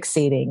starts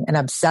fixating and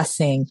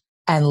obsessing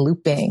and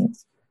looping.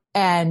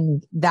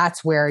 And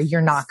that's where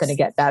you're not going to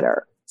get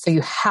better. So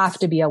you have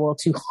to be able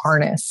to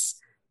harness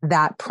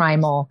that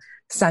primal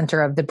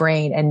center of the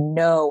brain and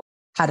know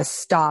how to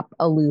stop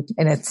a loop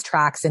in its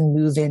tracks and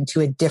move into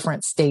a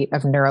different state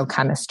of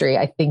neurochemistry,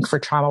 I think, for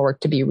trauma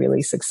work to be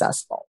really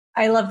successful.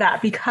 I love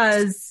that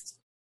because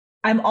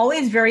I'm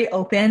always very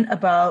open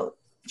about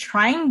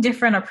trying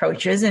different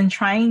approaches and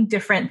trying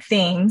different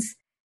things.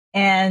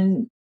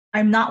 And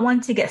I'm not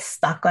one to get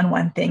stuck on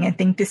one thing and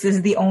think this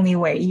is the only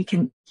way you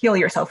can heal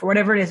yourself or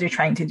whatever it is you're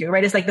trying to do,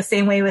 right? It's like the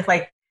same way with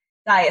like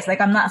diets.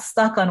 Like I'm not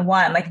stuck on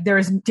one. Like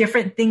there's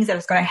different things that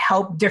is going to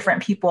help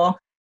different people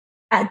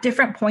at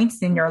different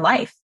points in your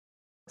life.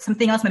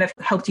 Something else might have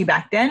helped you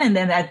back then. And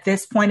then at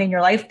this point in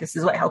your life, this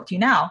is what helped you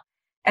now.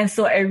 And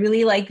so I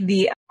really like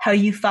how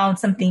you found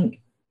something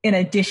in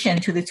addition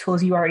to the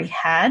tools you already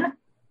had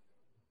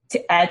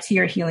to add to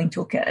your healing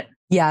toolkit.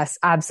 Yes,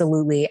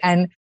 absolutely.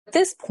 And at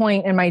this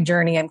point in my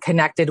journey, I'm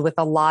connected with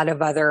a lot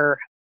of other,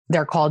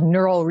 they're called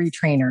neural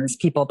retrainers,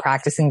 people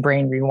practicing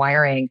brain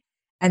rewiring.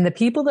 And the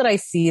people that I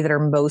see that are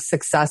most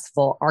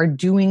successful are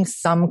doing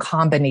some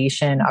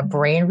combination of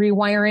brain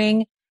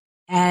rewiring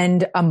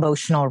and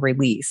emotional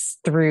release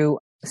through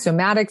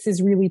somatics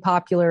is really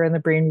popular in the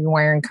brain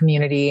rewiring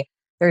community.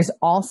 There's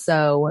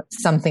also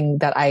something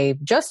that I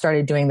just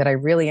started doing that I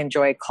really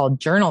enjoy called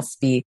Journal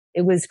Speak.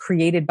 It was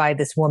created by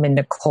this woman,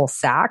 Nicole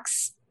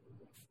Sachs.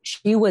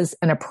 She was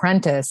an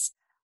apprentice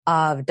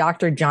of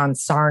Dr. John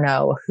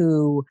Sarno,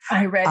 who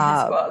I read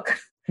his book.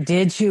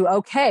 Did you?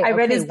 Okay. I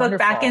read his book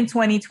back in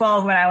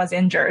 2012 when I was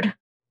injured.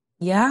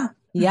 Yeah.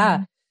 Yeah.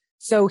 Mm-hmm.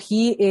 So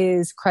he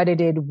is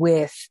credited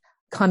with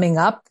coming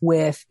up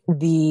with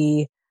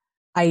the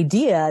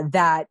idea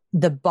that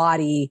the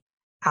body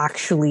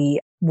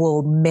actually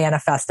will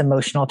manifest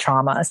emotional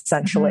trauma,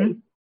 essentially. Mm-hmm.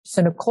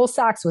 So Nicole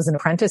Sachs was an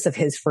apprentice of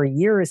his for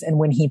years. And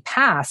when he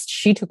passed,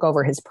 she took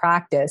over his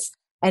practice.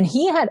 And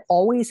he had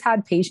always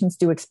had patients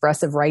do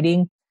expressive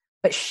writing,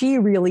 but she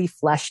really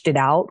fleshed it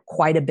out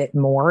quite a bit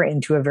more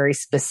into a very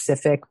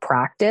specific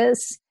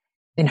practice.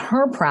 In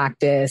her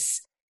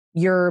practice,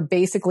 you're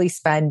basically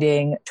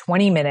spending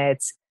 20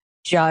 minutes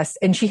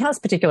and she has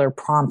particular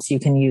prompts you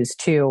can use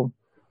too,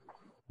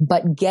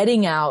 but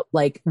getting out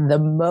like the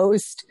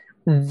most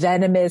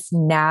venomous,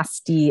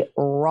 nasty,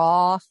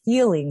 raw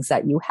feelings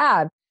that you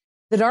have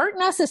that aren't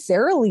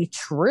necessarily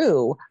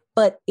true,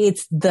 but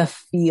it's the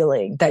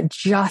feeling that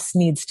just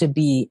needs to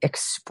be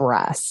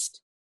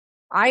expressed.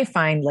 I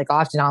find like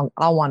often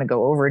I'll want to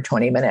go over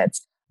 20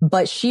 minutes,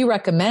 but she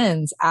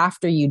recommends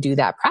after you do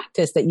that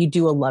practice that you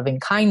do a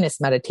loving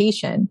kindness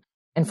meditation.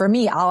 And for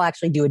me, I'll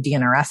actually do a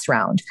DNRS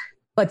round.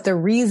 But the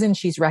reason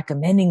she's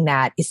recommending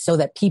that is so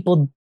that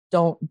people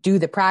don't do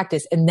the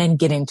practice and then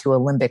get into a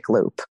limbic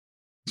loop.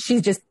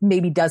 She just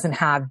maybe doesn't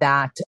have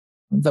that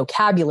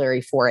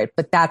vocabulary for it,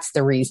 but that's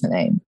the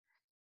reasoning.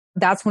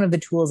 That's one of the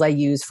tools I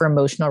use for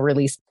emotional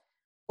release.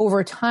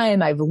 Over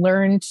time, I've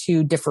learned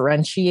to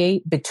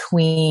differentiate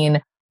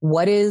between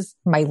what is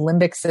my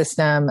limbic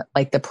system,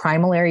 like the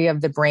primal area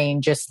of the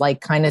brain, just like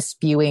kind of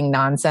spewing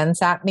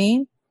nonsense at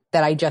me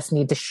that I just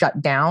need to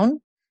shut down,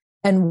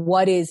 and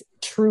what is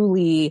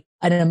truly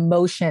an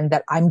emotion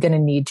that I'm going to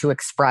need to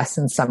express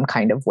in some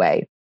kind of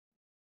way.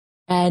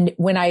 And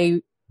when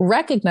I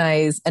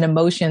recognize an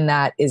emotion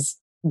that is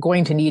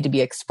going to need to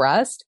be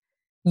expressed,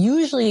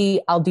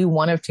 usually I'll do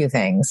one of two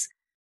things.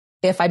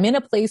 If I'm in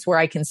a place where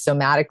I can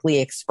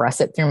somatically express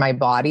it through my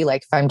body,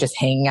 like if I'm just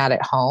hanging out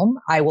at home,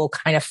 I will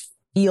kind of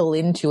feel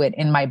into it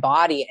in my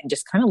body and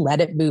just kind of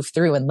let it move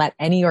through and let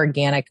any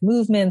organic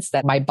movements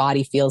that my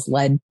body feels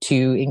led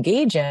to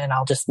engage in,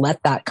 I'll just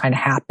let that kind of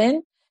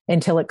happen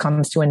until it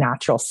comes to a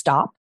natural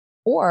stop.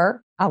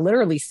 Or I'll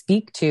literally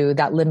speak to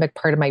that limbic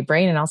part of my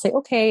brain and I'll say,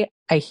 okay,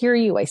 I hear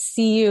you. I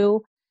see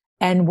you.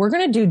 And we're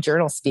going to do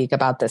journal speak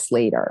about this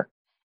later.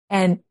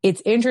 And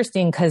it's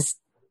interesting because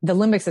the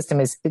limbic system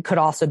it could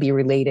also be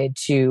related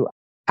to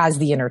as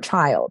the inner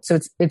child. So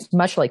it's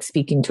much like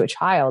speaking to a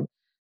child.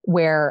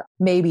 where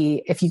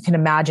maybe if you can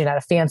imagine at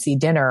a fancy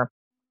dinner,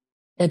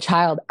 a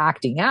child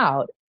acting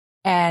out.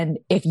 And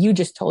if you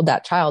just told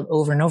that child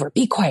over and over,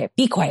 be quiet,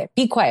 be quiet,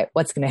 be quiet,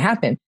 what's going to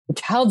happen? The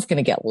child's going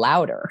to get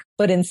louder.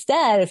 But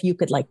instead, if you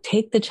could like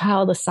take the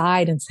child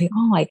aside and say,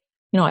 oh, I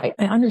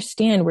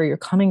understand where you're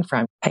coming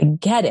from. I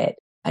get it.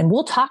 And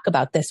we'll talk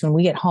about this when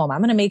we get home.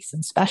 I'm going to make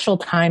some special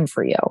time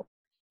for you.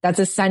 That's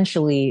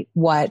essentially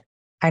what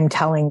I'm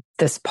telling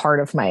this part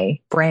of my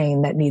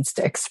brain that needs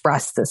to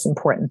express this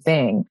important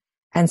thing.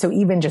 And so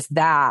even just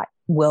that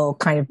will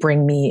kind of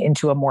bring me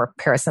into a more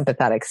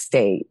parasympathetic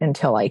state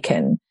until I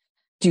can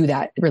do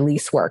that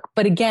release work.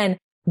 But again,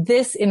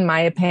 this, in my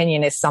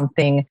opinion, is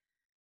something,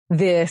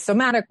 the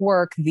somatic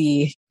work,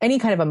 any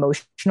kind of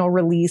emotional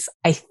release,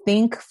 I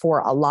think for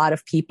a lot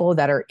of people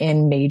that are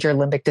in major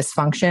limbic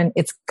dysfunction,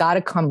 it's got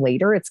to come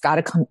later. It's got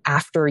to come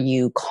after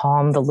you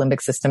calm the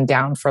limbic system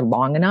down for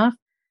long enough,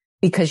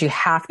 because you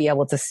have to be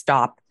able to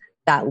stop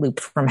that loop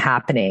from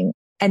happening.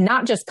 And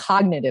not just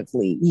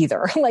cognitively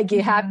either. Like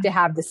you have to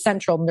have the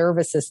central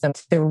nervous system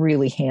to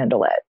really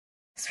handle it.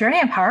 It's very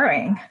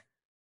empowering.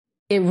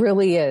 It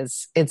really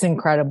is. It's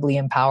incredibly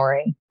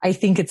empowering. I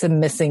think it's a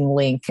missing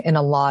link in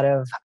a lot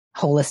of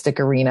holistic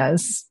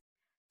arenas.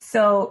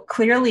 So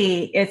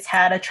clearly it's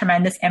had a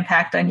tremendous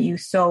impact on you.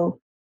 So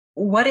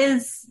what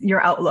is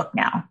your outlook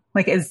now?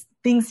 Like, is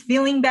things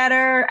feeling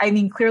better? I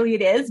mean, clearly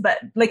it is, but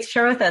like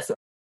share with us,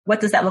 what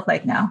does that look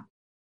like now?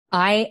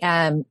 I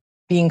am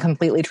being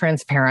completely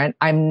transparent.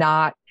 I'm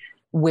not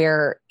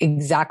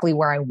exactly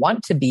where I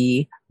want to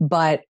be,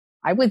 but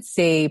I would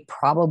say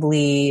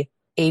probably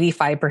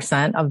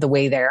 85% of the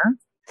way there.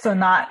 So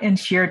not in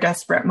sheer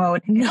desperate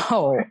mode.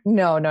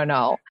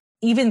 No.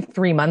 Even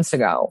 3 months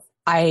ago,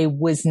 I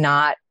was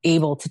not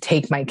able to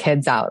take my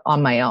kids out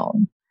on my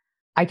own.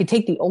 I could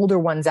take the older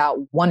ones out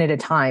one at a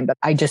time, but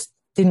I just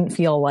didn't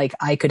feel like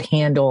I could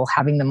handle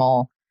having them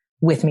all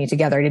with me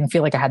together. I didn't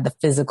feel like I had the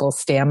physical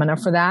stamina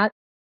for that.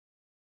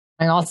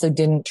 I also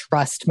didn't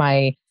trust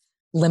my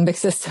limbic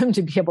system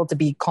to be able to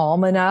be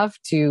calm enough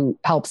to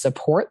help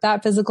support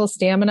that physical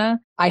stamina.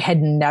 I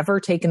had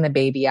never taken the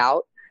baby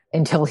out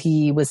until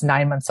he was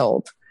 9 months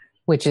old,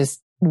 which is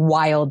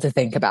wild to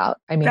think about.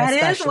 I mean, that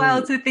is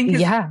wild to think.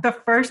 The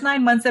first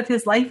 9 months of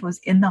his life was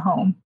in the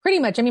home. Pretty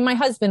much. I mean, my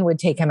husband would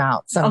take him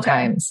out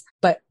sometimes,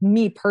 but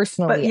me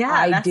personally,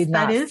 I did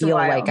not feel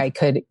like I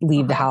could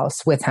leave the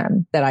house with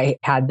him, that I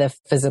had the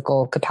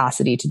physical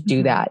capacity to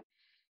do that.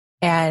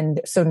 And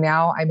so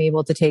now I'm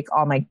able to take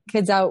all my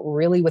kids out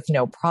really with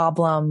no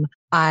problem.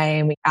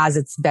 As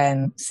it's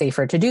been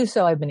safer to do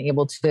so, I've been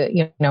able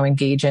to,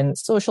 engage in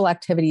social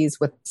activities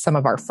with some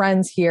of our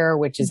friends here,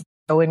 which is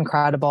so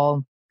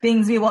incredible.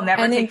 Things we will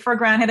never take for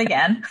granted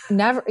again.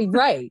 Never.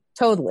 Right.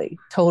 Totally.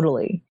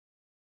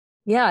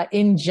 Yeah.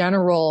 In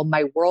general,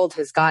 my world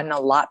has gotten a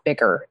lot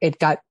bigger. It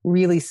got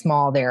really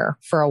small there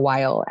for a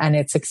while, and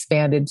it's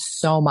expanded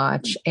so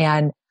much.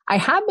 And I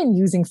have been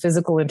using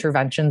physical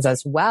interventions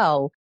as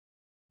well,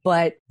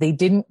 but they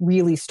didn't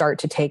really start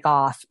to take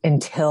off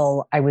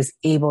until I was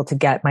able to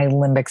get my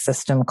limbic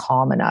system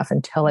calm enough,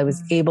 until I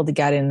was able to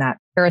get in that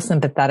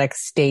parasympathetic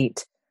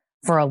state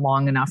for a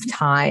long enough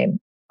time.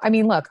 I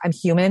mean, look, I'm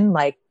human.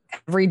 Like,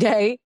 every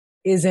day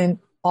isn't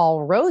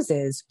all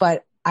roses,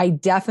 but I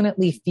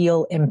definitely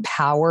feel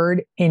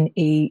empowered in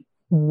a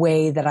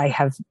way that I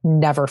have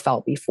never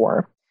felt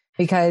before.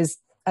 Because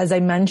as I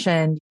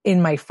mentioned,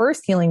 in my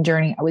first healing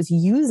journey, I was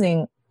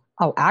using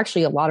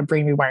actually a lot of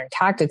brain rewiring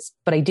tactics,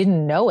 but I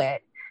didn't know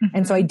it.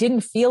 And so I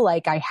didn't feel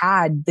like I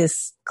had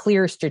this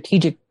clear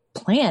strategic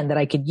plan that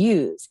I could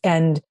use.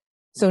 And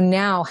so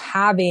now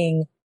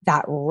having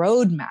that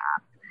roadmap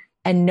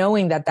and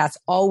knowing that that's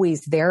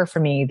always there for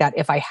me, that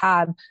if I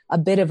have a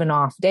bit of an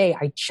off day,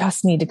 I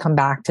just need to come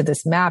back to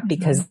this map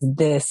because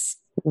this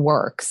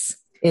works,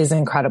 is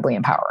incredibly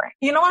empowering.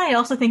 You know what I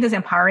also think is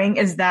empowering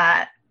is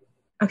that,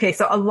 okay,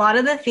 so a lot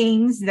of the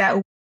things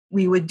that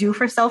we would do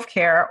for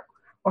self-care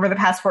over the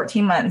past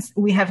 14 months,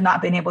 we have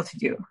not been able to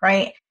do,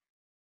 right?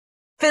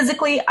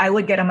 Physically, I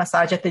would get a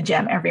massage at the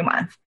gym every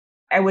month.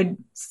 I would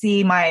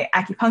see my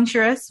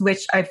acupuncturist,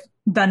 which I've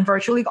done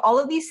virtually. All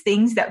of these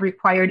things that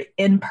required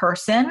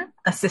in-person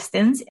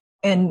assistance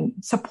and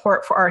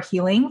support for our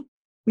healing,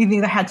 we've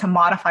either had to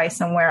modify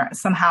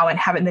somehow and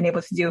haven't been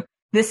able to do.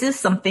 This is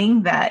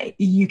something that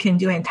you can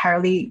do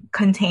entirely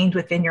contained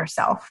within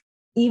yourself.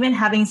 Even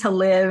having to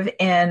live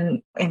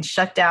in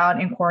shutdown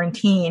and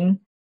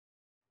quarantine,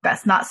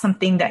 that's not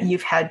something that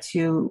you've had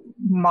to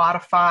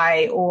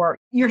modify, or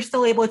you're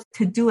still able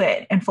to do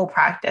it in full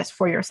practice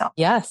for yourself.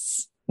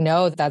 Yes.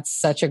 No, that's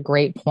such a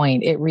great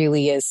point. It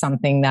really is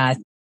something that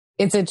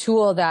it's a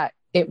tool that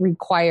it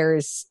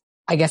requires,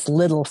 I guess,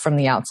 little from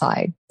the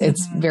outside.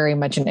 It's very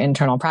much an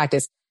internal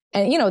practice.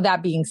 And,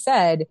 that being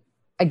said,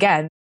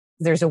 again,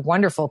 there's a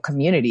wonderful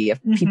community of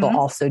people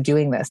also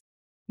doing this.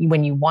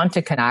 When you want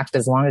to connect,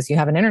 as long as you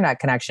have an internet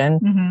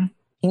connection,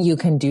 you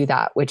can do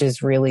that, which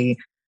is really,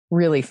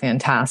 really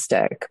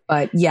fantastic.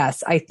 But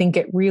yes, I think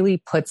it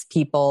really puts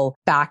people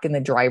back in the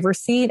driver's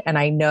seat. And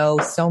I know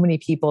so many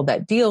people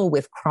that deal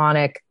with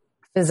chronic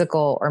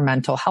physical or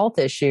mental health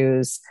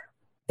issues,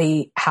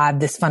 they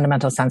had this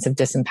fundamental sense of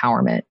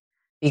disempowerment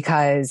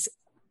because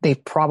they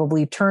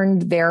probably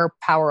turned their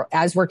power,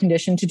 as we're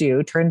conditioned to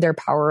do, turned their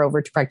power over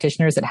to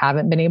practitioners that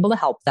haven't been able to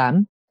help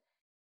them.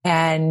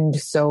 And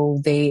so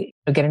they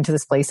get into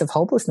this place of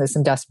hopelessness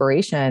and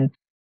desperation.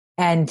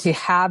 And to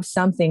have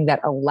something that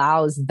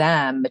allows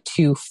them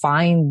to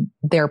find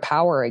their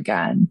power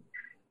again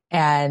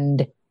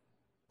and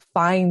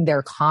find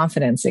their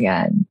confidence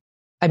again,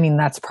 I mean,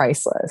 that's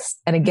priceless.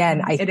 And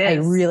again, I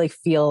really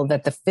feel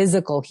that the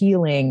physical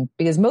healing,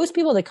 because most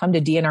people that come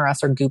to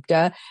DNRS or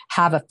Gupta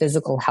have a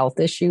physical health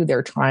issue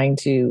they're trying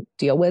to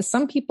deal with.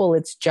 Some people,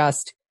 it's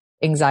just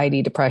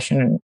anxiety,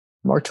 depression,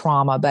 or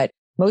trauma, but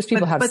most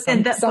people have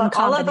some combination.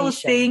 All of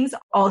those things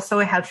also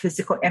have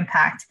physical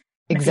impact.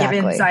 Exactly.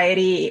 If you have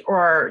anxiety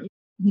or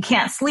you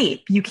can't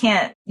sleep, you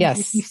can't,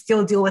 yes. you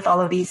still deal with all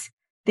of these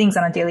things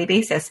on a daily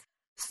basis.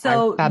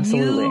 So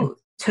absolutely. You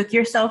took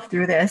yourself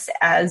through this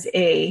as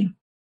a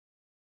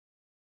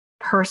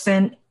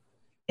person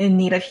in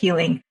need of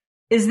healing.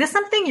 Is this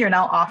something you're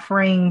now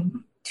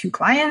offering to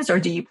clients, or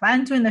do you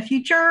plan to in the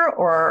future,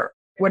 or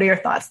what are your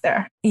thoughts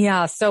there?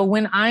 Yeah. So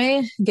when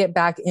I get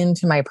back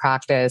into my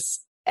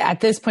practice, at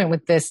this point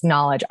with this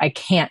knowledge, I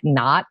can't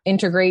not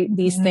integrate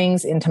these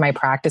things into my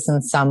practice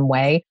in some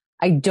way.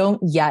 I don't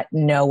yet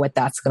know what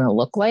that's going to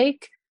look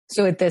like.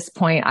 So at this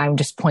point, I'm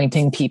just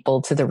pointing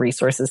people to the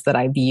resources that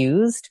I've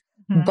used,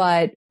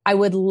 but I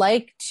would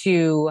like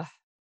to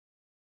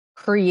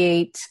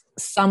create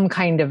some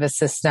kind of a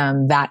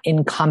system that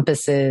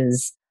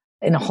encompasses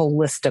in a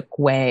holistic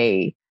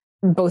way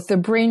both the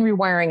brain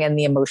rewiring and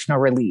the emotional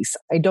release.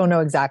 I don't know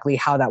exactly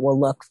how that will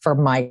look for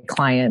my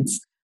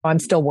clients. I'm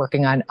still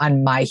working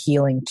on my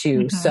healing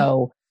too.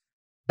 So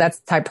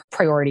that's type of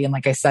priority. And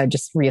like I said,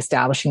 just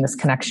reestablishing this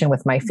connection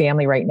with my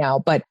family right now.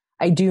 But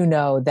I do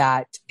know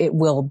that it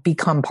will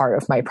become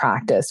part of my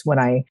practice when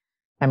I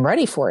am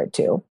ready for it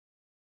to.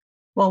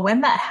 Well,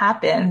 when that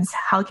happens,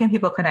 how can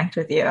people connect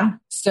with you?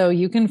 So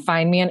you can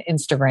find me on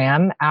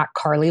Instagram at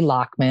Carly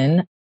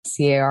Lockman,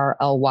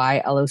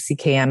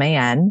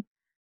 CarlyLockman.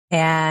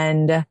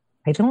 And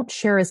I don't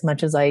share as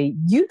much as I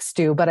used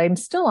to, but I'm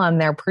still on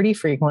there pretty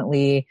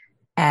frequently.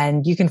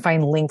 And you can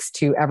find links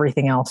to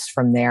everything else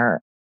from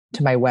there,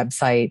 to my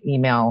website,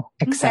 email,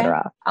 etc.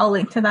 Okay. I'll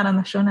link to that on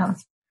the show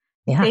notes.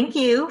 Yeah. Thank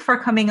you for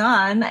coming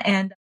on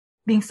and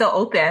being so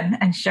open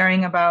and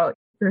sharing about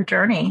your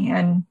journey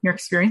and your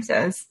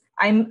experiences.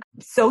 I'm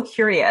so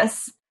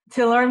curious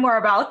to learn more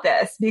about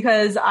this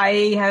because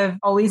I have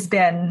always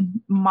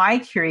been my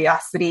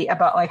curiosity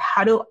about like,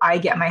 how do I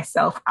get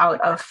myself out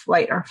of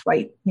flight or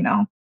flight, you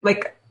know,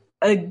 like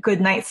a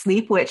good night's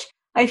sleep, which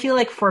I feel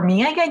like for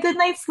me, I get good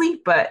night's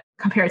sleep, but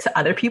compared to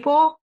other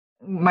people,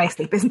 my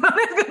sleep is not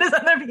as good as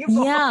other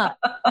people. Yeah.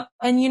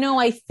 And, you know,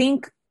 I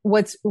think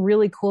what's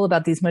really cool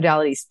about these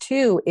modalities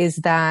too, is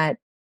that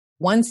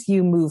once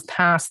you move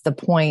past the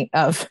point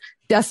of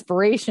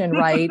desperation,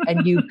 right?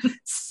 And you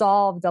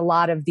solved a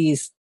lot of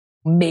these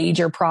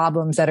major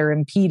problems that are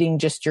impeding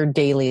just your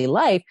daily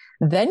life,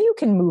 then you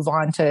can move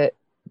on to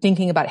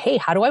thinking about, hey,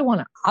 how do I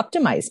want to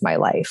optimize my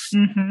life?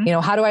 You know,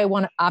 how do I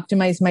want to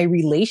optimize my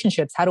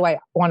relationships? How do I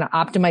want to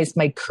optimize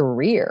my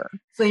career?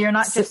 So you're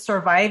not just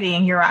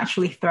surviving, you're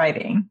actually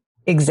thriving.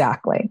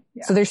 Exactly.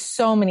 Yeah. So there's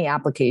so many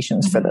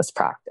applications for this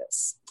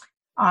practice.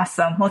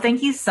 Awesome. Well,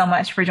 thank you so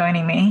much for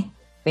joining me.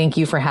 Thank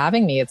you for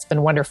having me. It's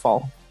been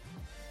wonderful.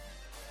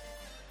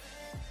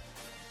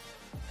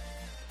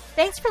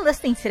 Thanks for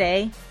listening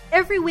today.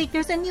 Every week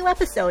there's a new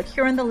episode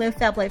here on the Live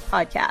Fab Life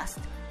podcast.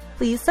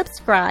 Please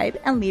subscribe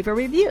and leave a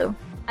review.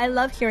 I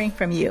love hearing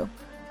from you.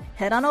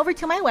 Head on over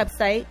to my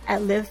website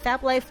at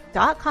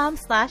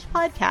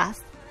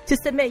livefablife.com/podcast to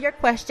submit your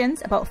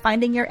questions about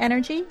finding your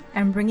energy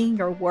and bringing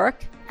your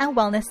work and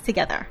wellness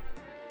together.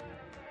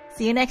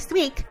 See you next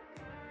week.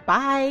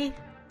 Bye.